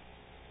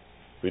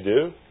 We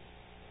do.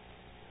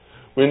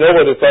 We know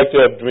what it's like to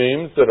have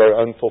dreams that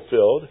are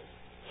unfulfilled.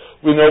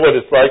 We know what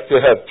it's like to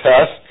have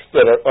tasks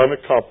that are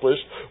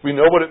unaccomplished. We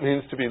know what it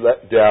means to be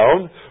let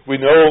down. We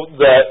know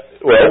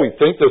that, well, we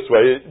think this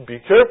way. Be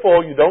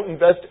careful, you don't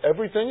invest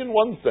everything in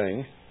one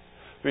thing.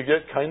 We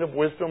get kind of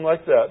wisdom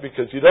like that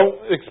because you don't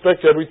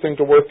expect everything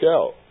to work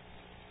out.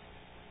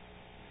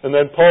 And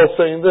then Paul's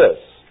saying this,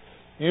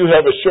 you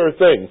have a sure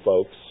thing,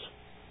 folks.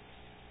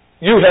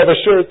 You have a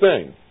sure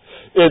thing.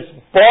 It's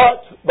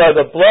bought by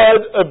the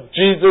blood of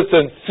Jesus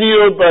and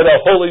sealed by the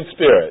Holy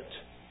Spirit.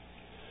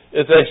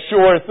 It's a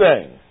sure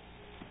thing.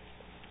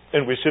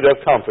 And we should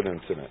have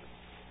confidence in it.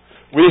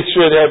 We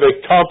should have a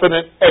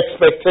confident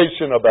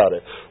expectation about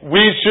it.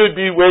 We should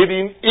be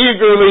waiting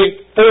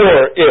eagerly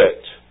for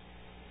it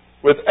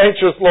with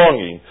anxious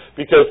longing,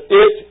 because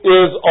it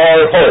is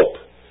our hope.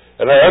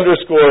 And I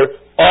underscore,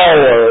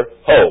 our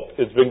hope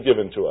has been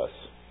given to us.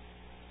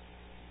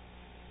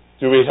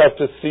 Do we have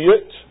to see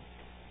it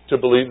to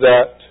believe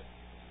that?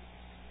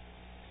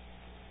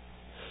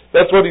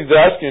 That's what he's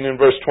asking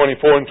in verse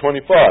 24 and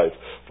 25.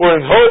 For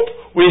in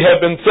hope we have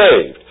been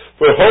saved.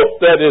 For hope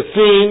that is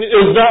seen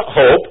is not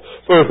hope,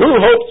 for who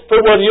hopes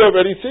for what he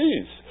already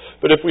sees?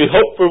 But if we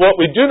hope for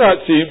what we do not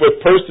see,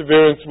 with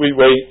perseverance we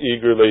wait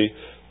eagerly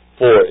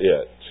for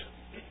it.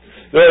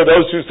 There are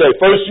those who say,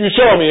 first you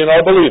show me and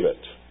I'll believe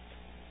it.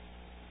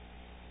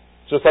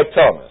 Just like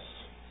Thomas,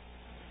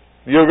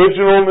 the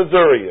original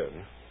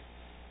Missourian,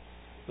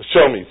 the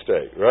show me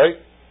state, right?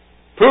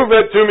 Prove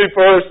it to me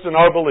first and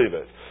I'll believe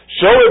it.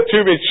 Show it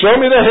to me. Show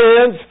me the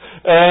hands,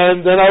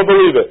 and then I'll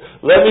believe it.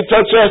 Let me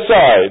touch that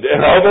side,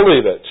 and I'll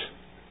believe it.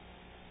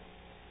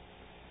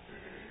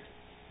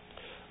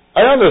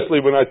 I honestly,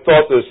 when I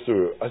thought this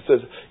through, I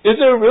said, is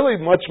there really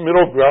much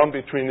middle ground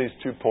between these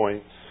 2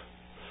 points?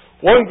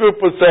 One group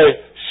would say,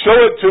 show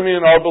it to me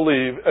and I'll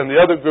believe, and the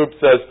other group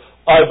says,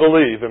 I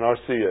believe and I'll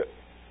see it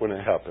when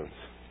it happens.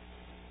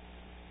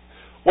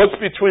 What's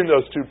between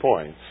those 2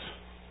 points?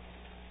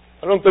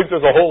 I don't think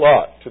there's a whole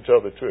lot, to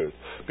tell the truth,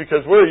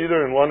 because we're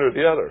either in one or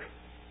the other.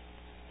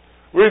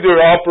 We're either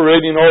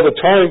operating all the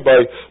time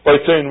by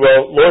saying,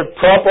 well, Lord,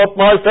 prop up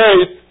my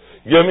faith.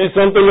 Give me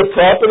something to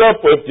prop it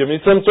up with. Give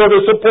me some sort of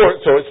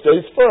support so it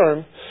stays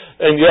firm.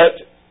 And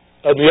yet,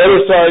 on the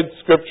other side,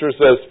 Scripture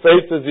says,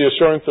 faith is the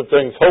assurance of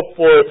things hoped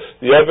for,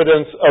 the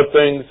evidence of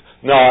things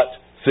not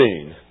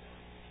seen.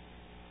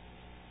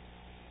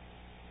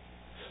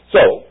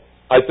 So,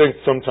 I think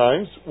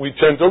sometimes we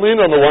tend to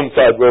lean on the one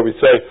side where we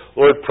say,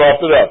 Lord,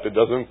 prop it up. It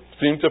doesn't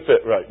seem to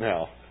fit right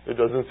now.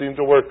 It doesn't seem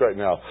to work right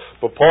now.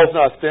 But Paul's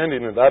not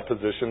standing in that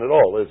position at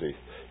all, is he?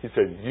 He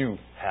said, you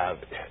have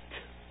it.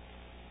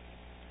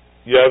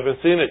 You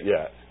haven't seen it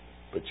yet,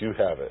 but you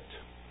have it.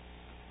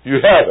 You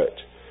have it.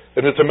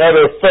 And it's a matter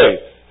of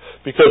faith.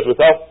 Because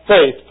without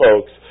faith,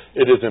 folks,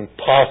 it is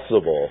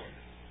impossible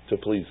to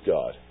please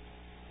God.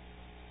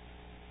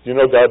 Do you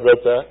know God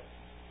wrote that?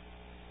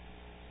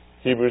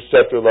 Hebrews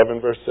chapter 11,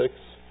 verse 6.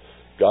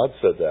 God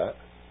said that.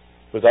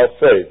 Without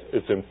faith,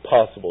 it's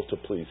impossible to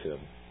please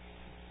Him.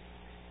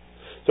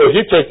 So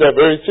He takes that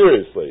very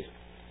seriously.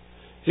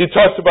 He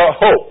talks about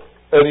hope,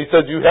 and He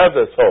said, you have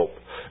this hope.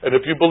 And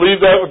if you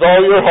believe that with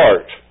all your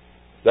heart,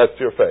 that's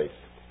your faith.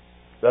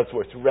 That's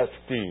what's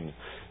resting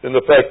in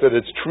the fact that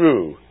it's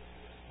true.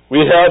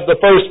 We have the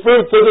first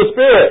fruits of the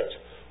Spirit.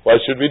 Why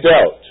should we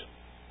doubt?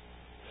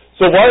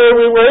 So why are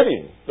we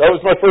waiting? That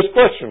was my first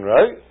question,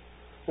 right?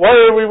 Why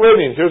are we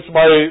waiting? Here's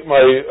my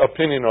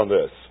opinion on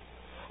this.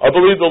 I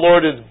believe the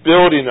Lord is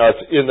building us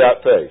in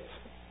that faith.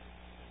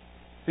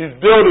 He's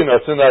building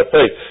us in that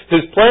faith.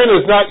 His plan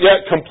is not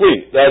yet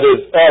complete. That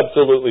is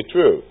absolutely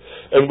true.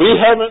 And we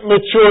haven't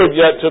matured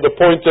yet to the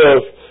point of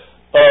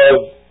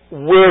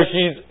where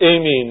He's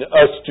aiming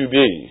us to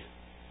be.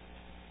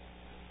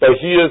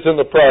 But He is in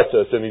the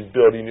process, and He's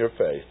building your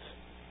faith.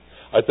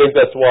 I think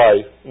that's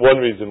one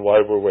reason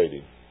why we're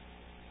waiting.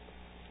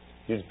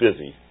 He's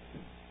busy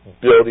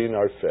building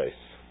our faith.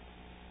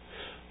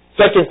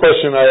 Second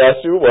question I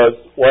asked you was,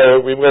 why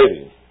are we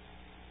waiting?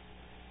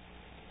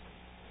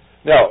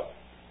 Now,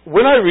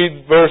 when I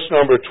read verse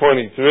number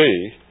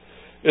 23,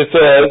 it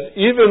says,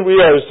 even we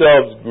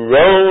ourselves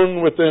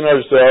groan within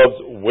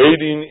ourselves,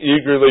 waiting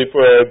eagerly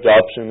for our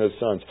adoption as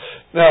sons.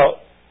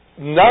 Now,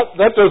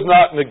 that does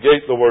not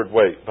negate the word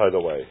wait, by the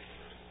way.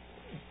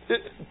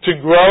 To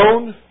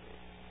groan,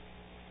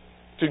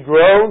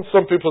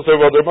 some people say,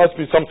 well, there must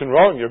be something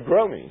wrong. You're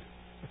groaning.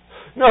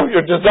 No,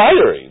 you're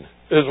desiring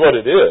is what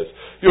it is.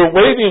 You're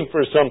waiting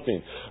for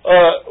something.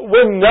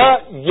 We're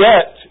not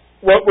yet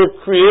what we're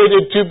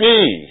created to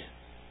be.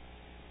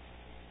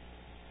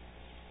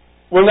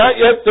 We're not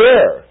yet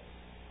there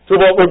to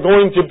what we're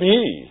going to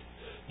be.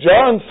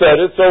 John said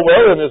it so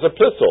well in his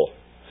epistle.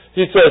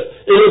 He says,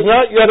 it has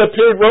not yet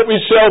appeared what we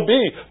shall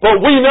be,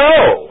 but we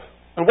know.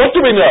 And what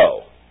do we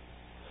know?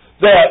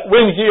 That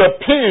when He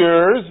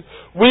appears,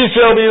 we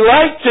shall be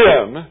like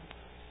Him,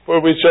 for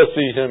we shall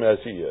see Him as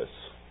He is.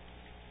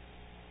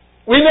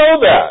 We know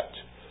that.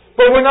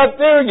 But we're not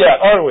there yet,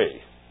 are we?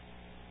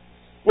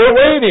 We're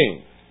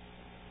waiting.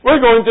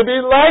 We're going to be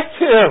like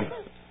Him.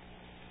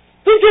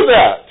 Think of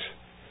that.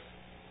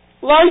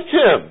 Like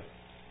Him.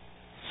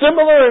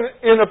 Similar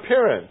in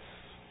appearance.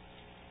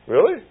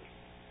 Really?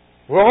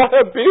 We all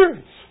have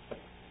beards.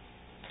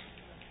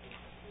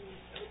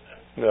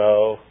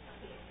 No.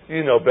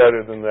 You know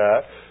better than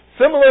that.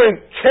 Similar in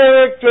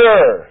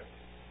character.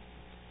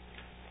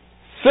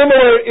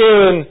 Similar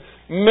in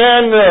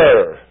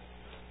manner.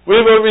 We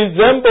will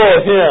resemble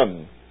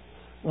Him.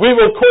 We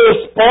will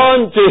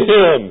correspond to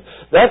Him.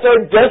 That's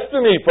our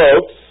destiny,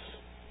 folks.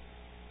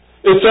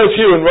 It says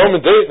here in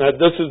Romans 8, and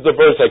this is the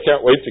verse I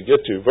can't wait to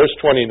get to, verse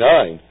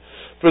 29.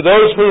 For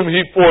those whom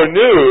He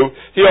foreknew,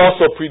 He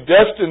also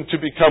predestined to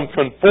become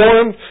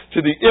conformed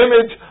to the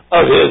image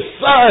of His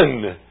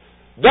Son.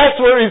 That's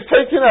where He's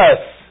taking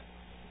us.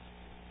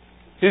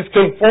 He's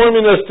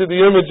conforming us to the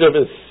image of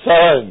His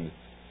Son.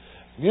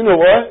 You know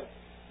what?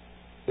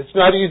 It's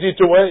not easy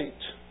to wait.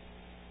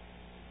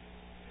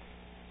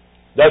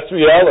 That's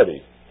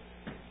reality.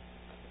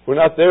 We're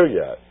not there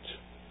yet.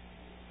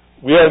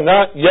 We are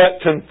not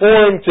yet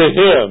conformed to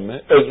Him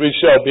as we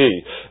shall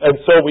be. And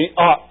so we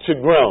ought to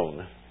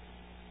groan.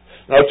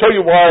 Now I'll tell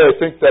you why I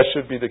think that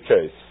should be the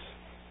case.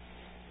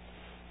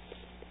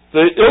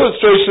 The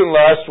illustration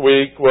last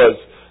week was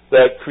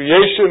that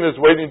creation is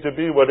waiting to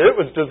be what it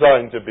was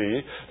designed to be,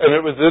 and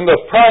it was in the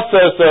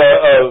process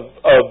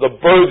of the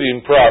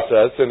birthing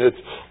process, and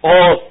it's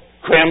all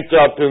cramped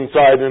up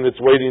inside, and it's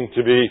waiting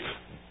to be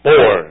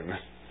born.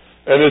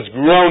 And it's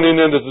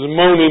groaning, and it's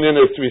moaning, and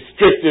it's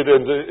restricted,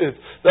 and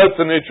that's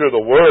the nature of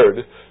the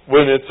word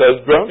when it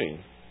says groaning.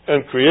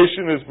 And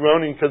creation is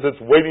groaning because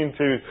it's waiting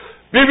to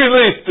be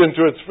released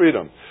into its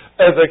freedom.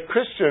 As a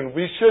Christian,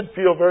 we should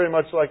feel very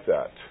much like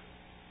that.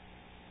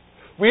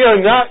 We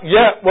are not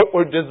yet what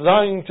we're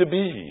designed to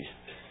be.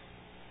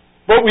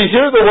 But we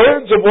hear the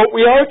words of what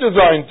we are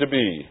designed to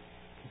be.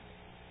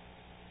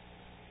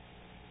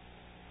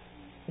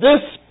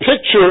 This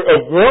picture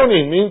of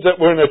groaning means that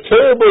we're in a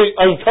terribly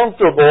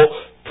uncomfortable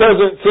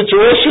present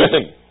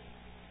situation.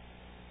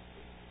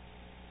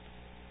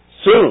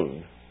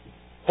 Soon,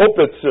 hope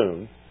it's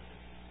soon,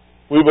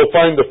 we will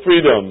find the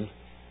freedom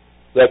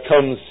that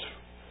comes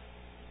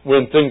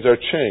when things are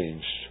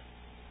changed.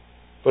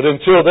 But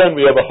until then,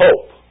 we have a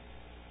hope.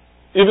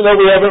 Even though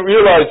we haven't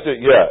realized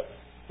it yet.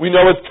 We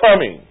know it's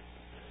coming.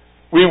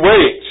 We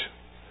wait.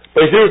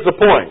 But here's the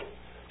point.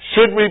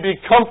 Should we be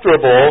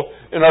comfortable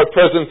in our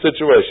present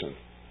situation?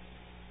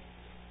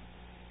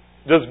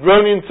 Does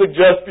groaning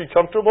suggest be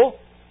comfortable?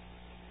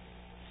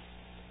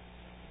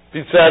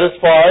 Be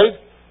satisfied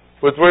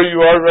with where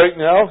you are right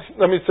now?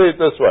 Let me say it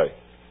this way.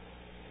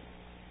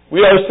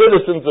 We are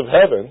citizens of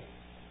heaven.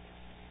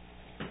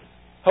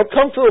 How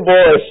comfortable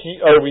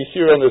are we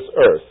here on this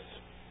earth?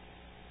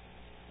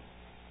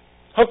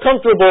 How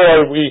comfortable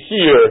are we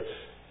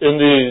here in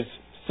these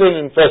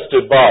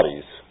sin-infested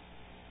bodies?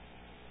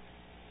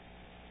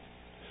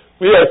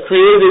 We are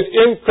created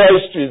in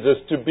Christ Jesus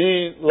to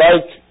be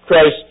like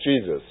Christ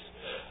Jesus.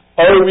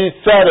 Are we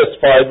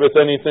satisfied with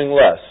anything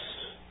less?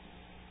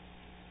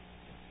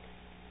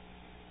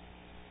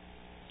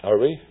 Are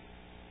we?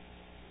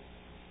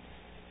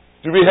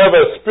 Do we have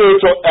a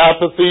spiritual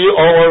apathy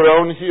all our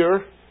own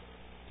here?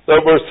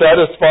 That we're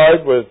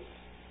satisfied with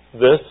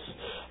this?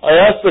 I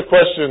asked the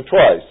question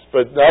twice,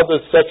 but now the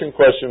second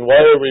question,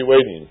 why are we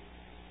waiting?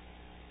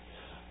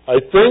 I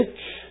think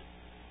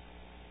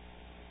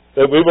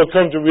that we will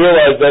come to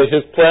realize that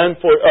His plan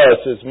for us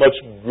is much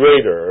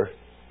greater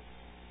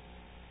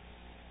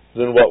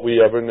than what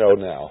we ever know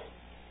now.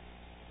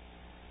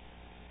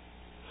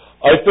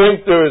 I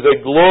think there is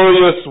a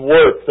glorious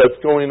work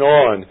that's going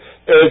on.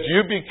 As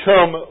you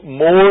become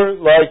more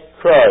like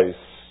Christ,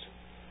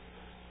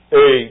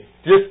 a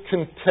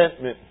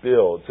discontentment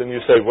builds. And you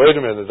say, wait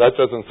a minute, that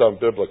doesn't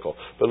sound biblical.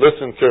 But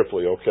listen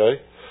carefully, okay?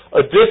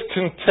 A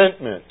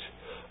discontentment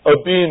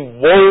of being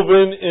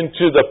woven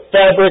into the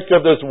fabric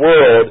of this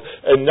world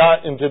and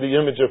not into the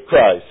image of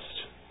Christ.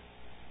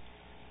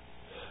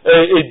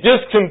 A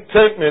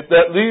discontentment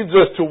that leads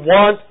us to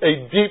want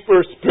a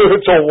deeper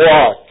spiritual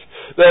walk,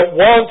 that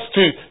wants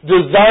to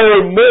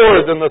desire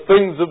more than the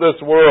things of this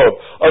world,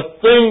 a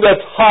thing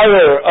that's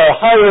higher, a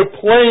higher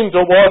plane to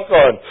walk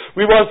on.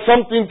 We want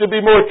something to be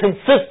more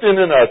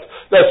consistent in us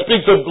that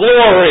speaks of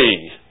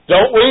glory,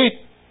 don't we?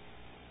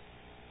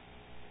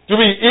 Do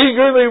we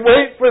eagerly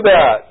wait for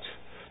that?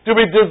 Do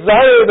we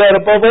desire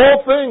that above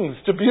all things,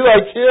 to be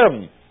like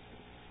Him?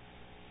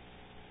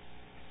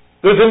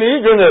 There's an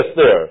eagerness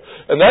there.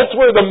 And that's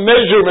where the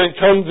measurement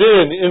comes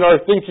in our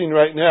thinking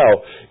right now,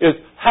 is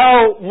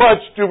how much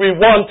do we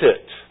want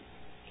it?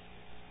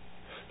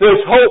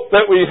 This hope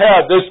that we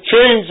have, this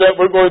change that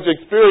we're going to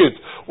experience,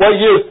 what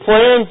He has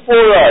planned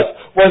for us,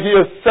 what He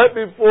has set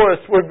before us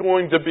we're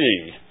going to be.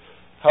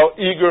 How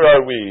eager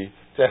are we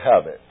to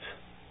have it?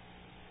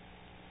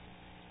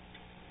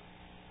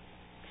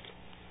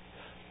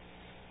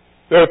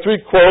 There are 3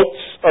 quotes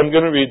I'm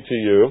going to read to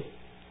you,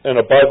 and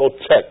a Bible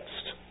text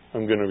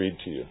I'm going to read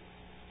to you.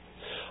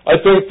 I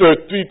think there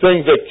are 3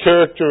 things that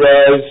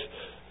characterize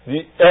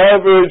the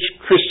average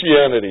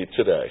Christianity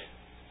today.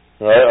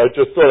 All right? I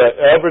just thought that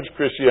average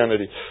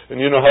Christianity, and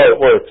you know how it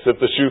works. If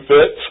the shoe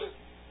fits,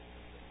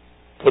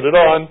 put it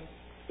on.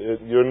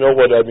 You know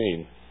what I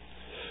mean.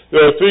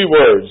 There are 3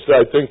 words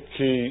that I think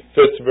he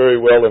fits very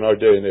well in our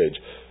day and age.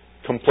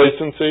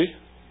 Complacency,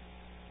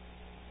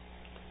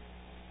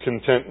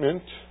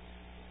 contentment,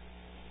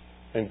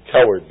 and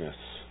cowardness.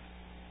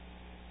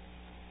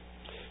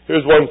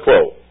 Here's one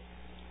quote.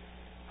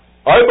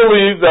 I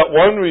believe that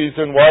one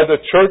reason why the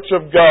Church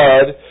of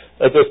God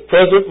at this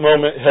present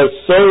moment has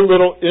so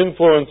little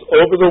influence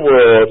over the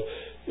world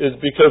is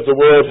because the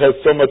world has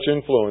so much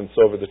influence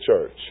over the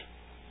church.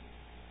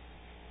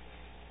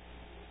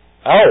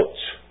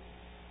 Ouch.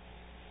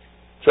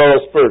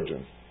 Charles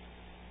Spurgeon.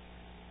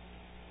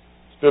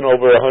 It's been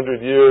over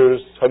 100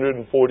 years,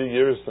 140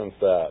 years since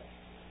that.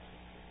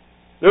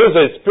 There is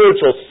a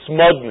spiritual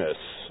smugness,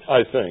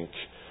 I think,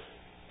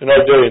 in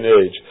our day and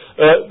age.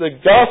 The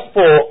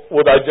gospel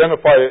would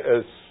identify it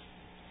as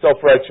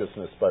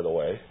self-righteousness, by the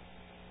way.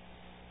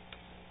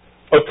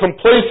 A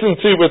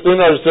complacency within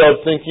ourselves,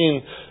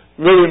 thinking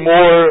really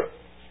more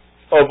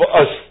of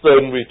us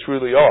than we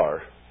truly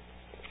are.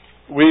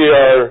 We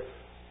are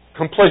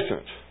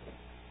complacent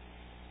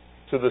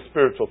to the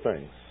spiritual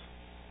things.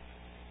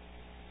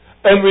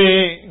 And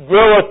we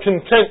grow a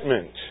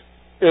contentment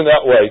in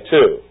that way,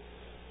 too.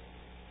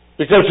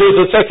 Because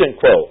here's a second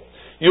quote.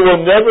 You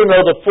will never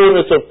know the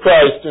fullness of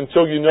Christ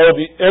until you know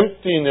the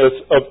emptiness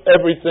of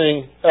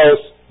everything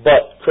else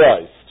but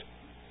Christ.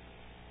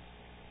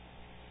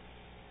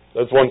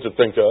 That's one to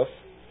think of.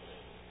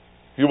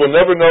 You will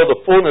never know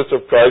the fullness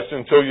of Christ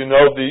until you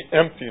know the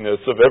emptiness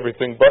of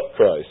everything but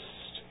Christ.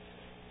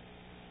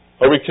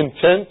 Are we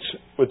content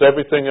with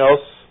everything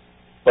else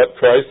but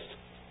Christ?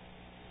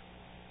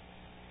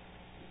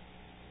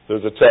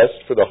 There's a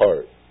test for the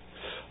heart.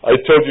 I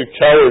told you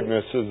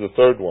cowardness is the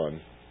third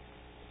one.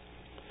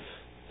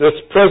 This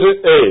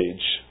present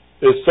age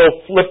is so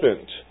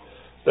flippant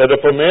that if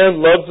a man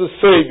loves a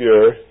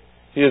Savior,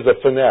 he is a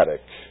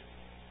fanatic.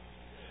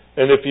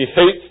 And if he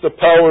hates the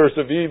powers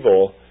of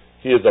evil,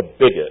 he is a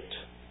bigot.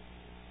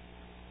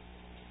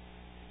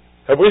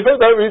 Have we heard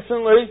that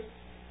recently?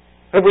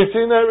 Have we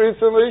seen that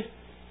recently?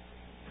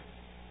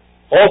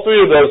 All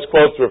three of those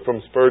quotes were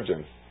from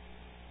Spurgeon.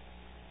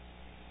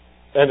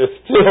 And it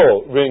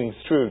still rings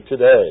true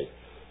today.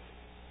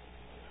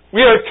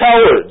 We are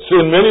cowards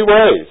in many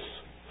ways.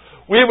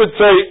 We would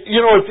say,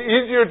 it's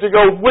easier to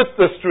go with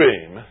the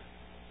stream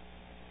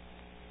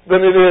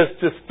than it is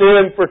to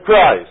stand for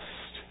Christ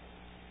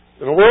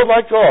in a world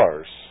like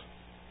ours.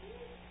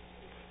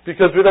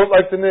 Because we don't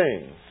like the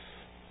names.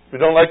 We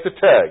don't like the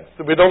tags.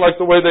 We don't like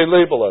the way they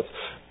label us.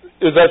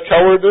 Is that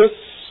cowardice?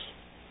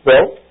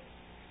 Well,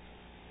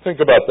 think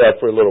about that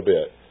for a little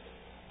bit.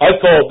 I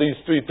call these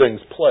three things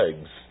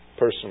plagues,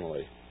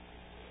 personally.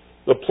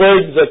 The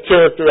plagues that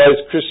characterize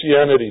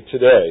Christianity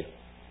today.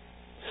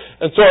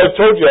 And so I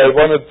told you I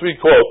wanted three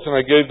quotes, and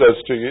I gave those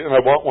to you, and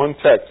I want one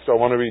text I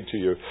want to read to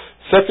you.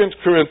 2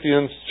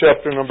 Corinthians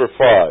chapter number 5.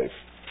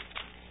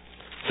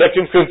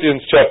 2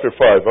 Corinthians chapter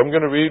 5. I'm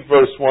going to read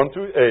verse 1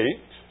 through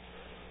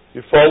 8.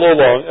 You follow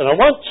along. And I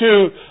want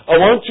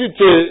you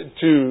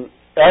to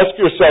ask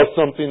yourself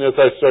something as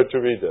I start to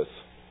read this.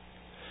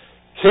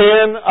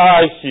 Can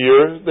I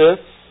hear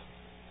this?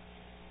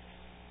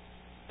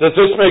 Does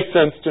this make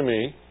sense to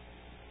me?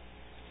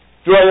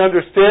 Do I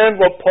understand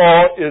what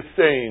Paul is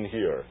saying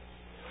here?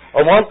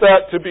 I want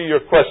that to be your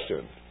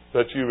question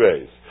that you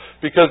raise.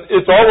 Because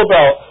it's all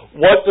about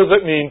what does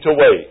it mean to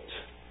wait?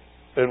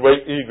 And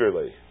wait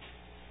eagerly.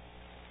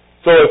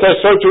 So as I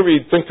start to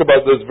read, think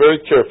about this very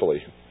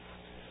carefully.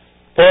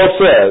 Paul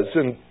says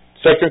in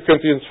 2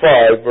 Corinthians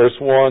 5, verse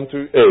 1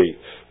 through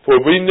 8, For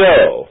we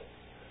know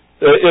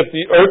that if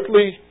the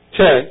earthly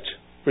tent,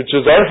 which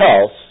is our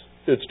house,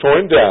 is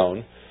torn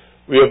down,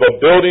 we have a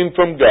building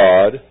from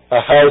God,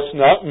 a house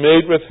not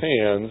made with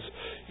hands,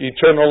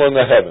 eternal in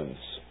the heavens.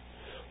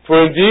 For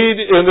indeed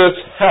in this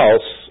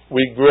house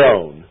we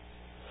groan,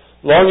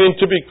 longing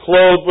to be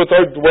clothed with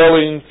our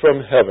dwelling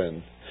from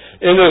heaven,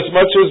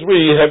 inasmuch as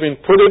we, having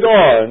put it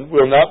on,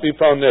 will not be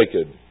found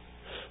naked.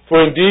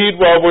 For indeed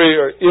while we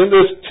are in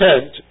this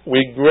tent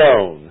we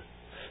groan,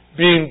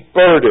 being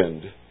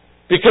burdened,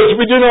 because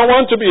we do not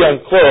want to be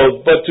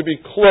unclothed, but to be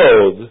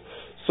clothed,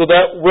 so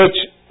that what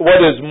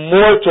is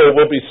mortal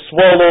will be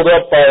swallowed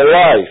up by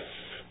life.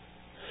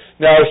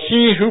 Now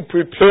he who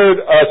prepared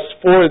us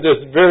for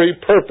this very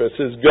purpose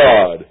is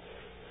God,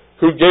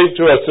 who gave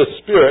to us the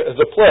Spirit as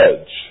a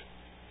pledge.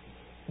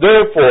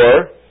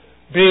 Therefore,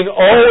 being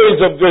always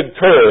of good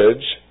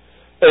courage,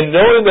 and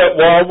knowing that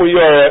while we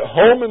are at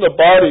home in the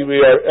body we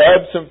are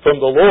absent from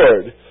the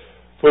Lord,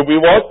 for we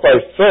walk by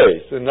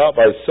faith and not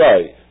by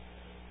sight,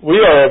 we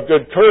are of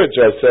good courage,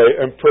 I say,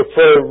 and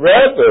prefer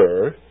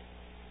rather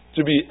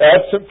to be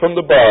absent from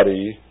the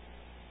body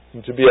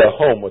than to be at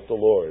home with the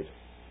Lord.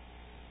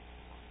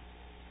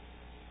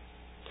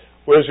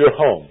 Where's your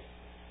home?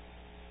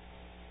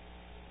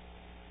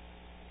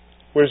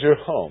 Where's your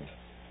home?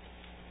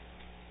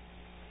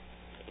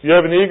 Do you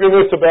have an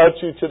eagerness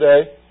about you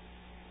today?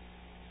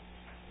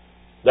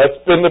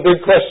 That's been the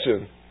big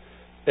question.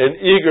 An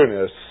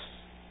eagerness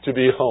to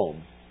be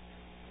home.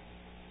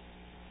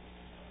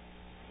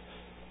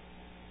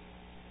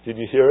 Did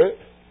you hear it?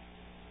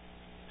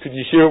 Could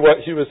you hear what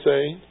he was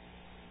saying?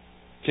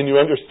 Can you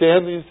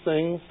understand these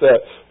things that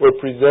were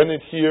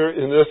presented here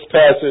in this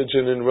passage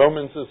and in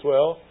Romans as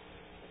well?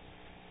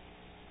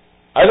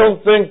 I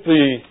don't think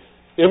the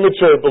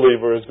immature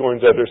believer is going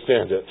to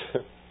understand it.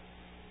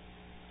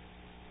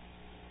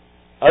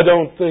 I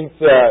don't think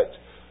that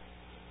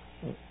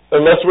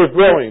unless we're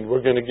growing,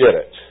 we're going to get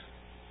it.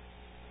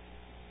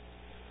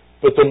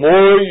 But the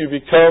more you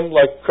become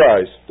like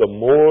Christ, the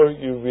more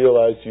you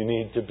realize you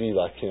need to be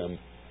like Him.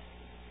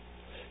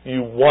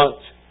 You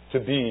want to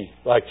be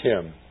like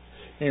Him.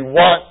 You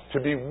want to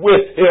be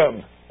with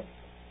Him.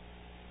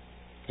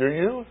 Do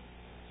you?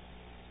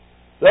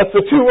 That's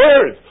the two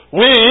words.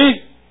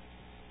 We,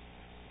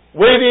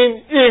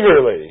 waiting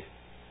eagerly.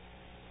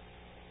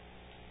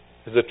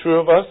 Is it true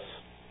of us?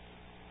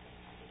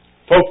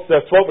 Folks,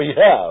 that's what we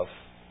have.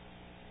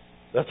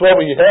 That's what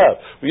we have.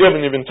 We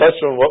haven't even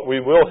touched on what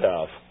we will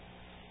have.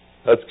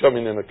 That's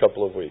coming in a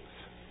couple of weeks.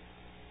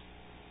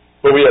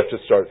 But we have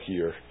to start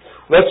here.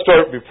 Let's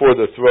start before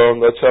the throne.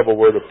 Let's have a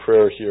word of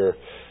prayer here.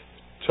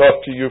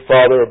 Talk to you,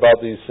 Father, about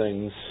these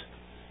things.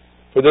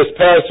 For this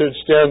passage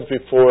stands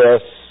before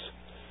us,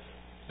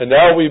 and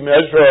now we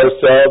measure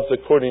ourselves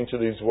according to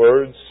these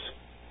words.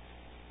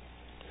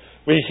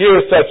 We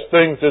hear such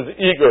things as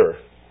eager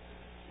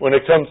when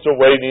it comes to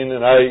waiting,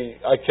 and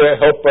I can't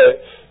help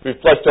but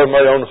reflect on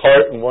my own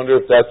heart and wonder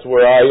if that's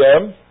where I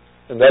am,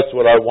 and that's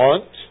what I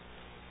want.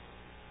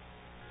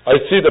 I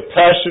see the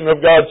passion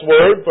of God's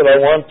Word, but I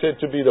want it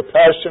to be the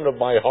passion of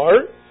my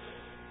heart.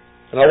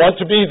 And I want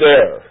to be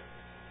there,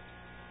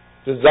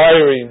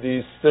 desiring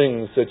these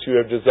things that you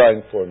have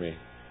designed for me.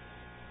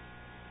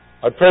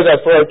 I pray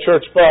that for our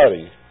church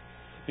body.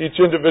 Each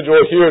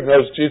individual here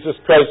knows Jesus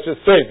Christ as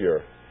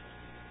Savior.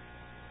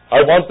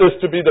 I want this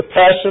to be the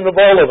passion of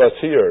all of us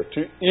here,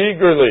 to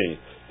eagerly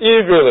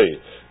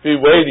be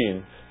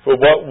waiting for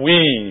what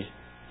we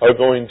are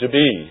going to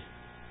be.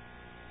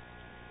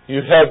 You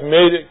have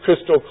made it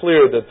crystal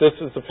clear that this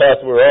is the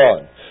path we're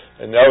on,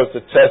 and now is the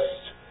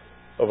test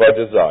of our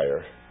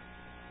desire.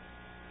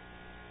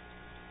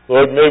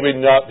 Lord, may we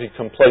not be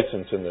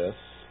complacent in this.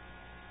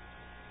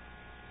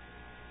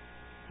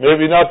 May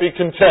we not be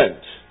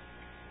content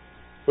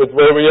with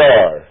where we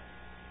are,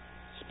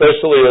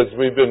 especially as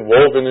we've been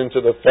woven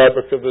into the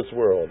fabric of this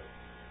world.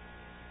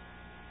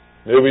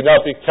 May we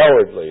not be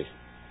cowardly,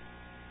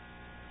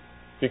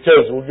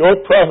 because your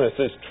promise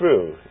is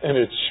true, and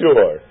it's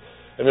sure.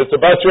 And it's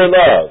about your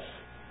love.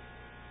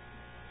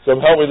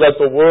 Somehow we let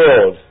the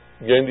world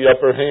gain the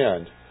upper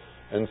hand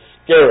and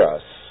scare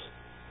us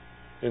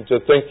into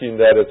thinking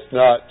that it's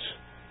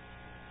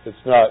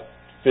not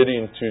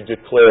fitting to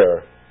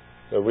declare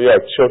that we are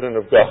children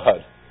of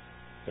God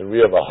and we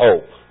have a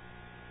hope.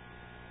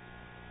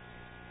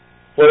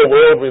 What a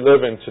world we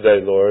live in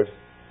today, Lord.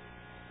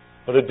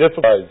 What a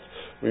difficult.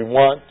 We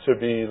want to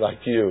be like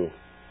you.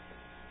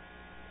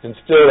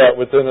 Instill that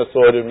within us,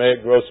 Lord, and may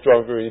it grow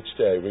stronger each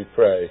day, we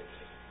pray.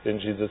 In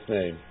Jesus'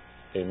 name,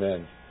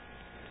 amen.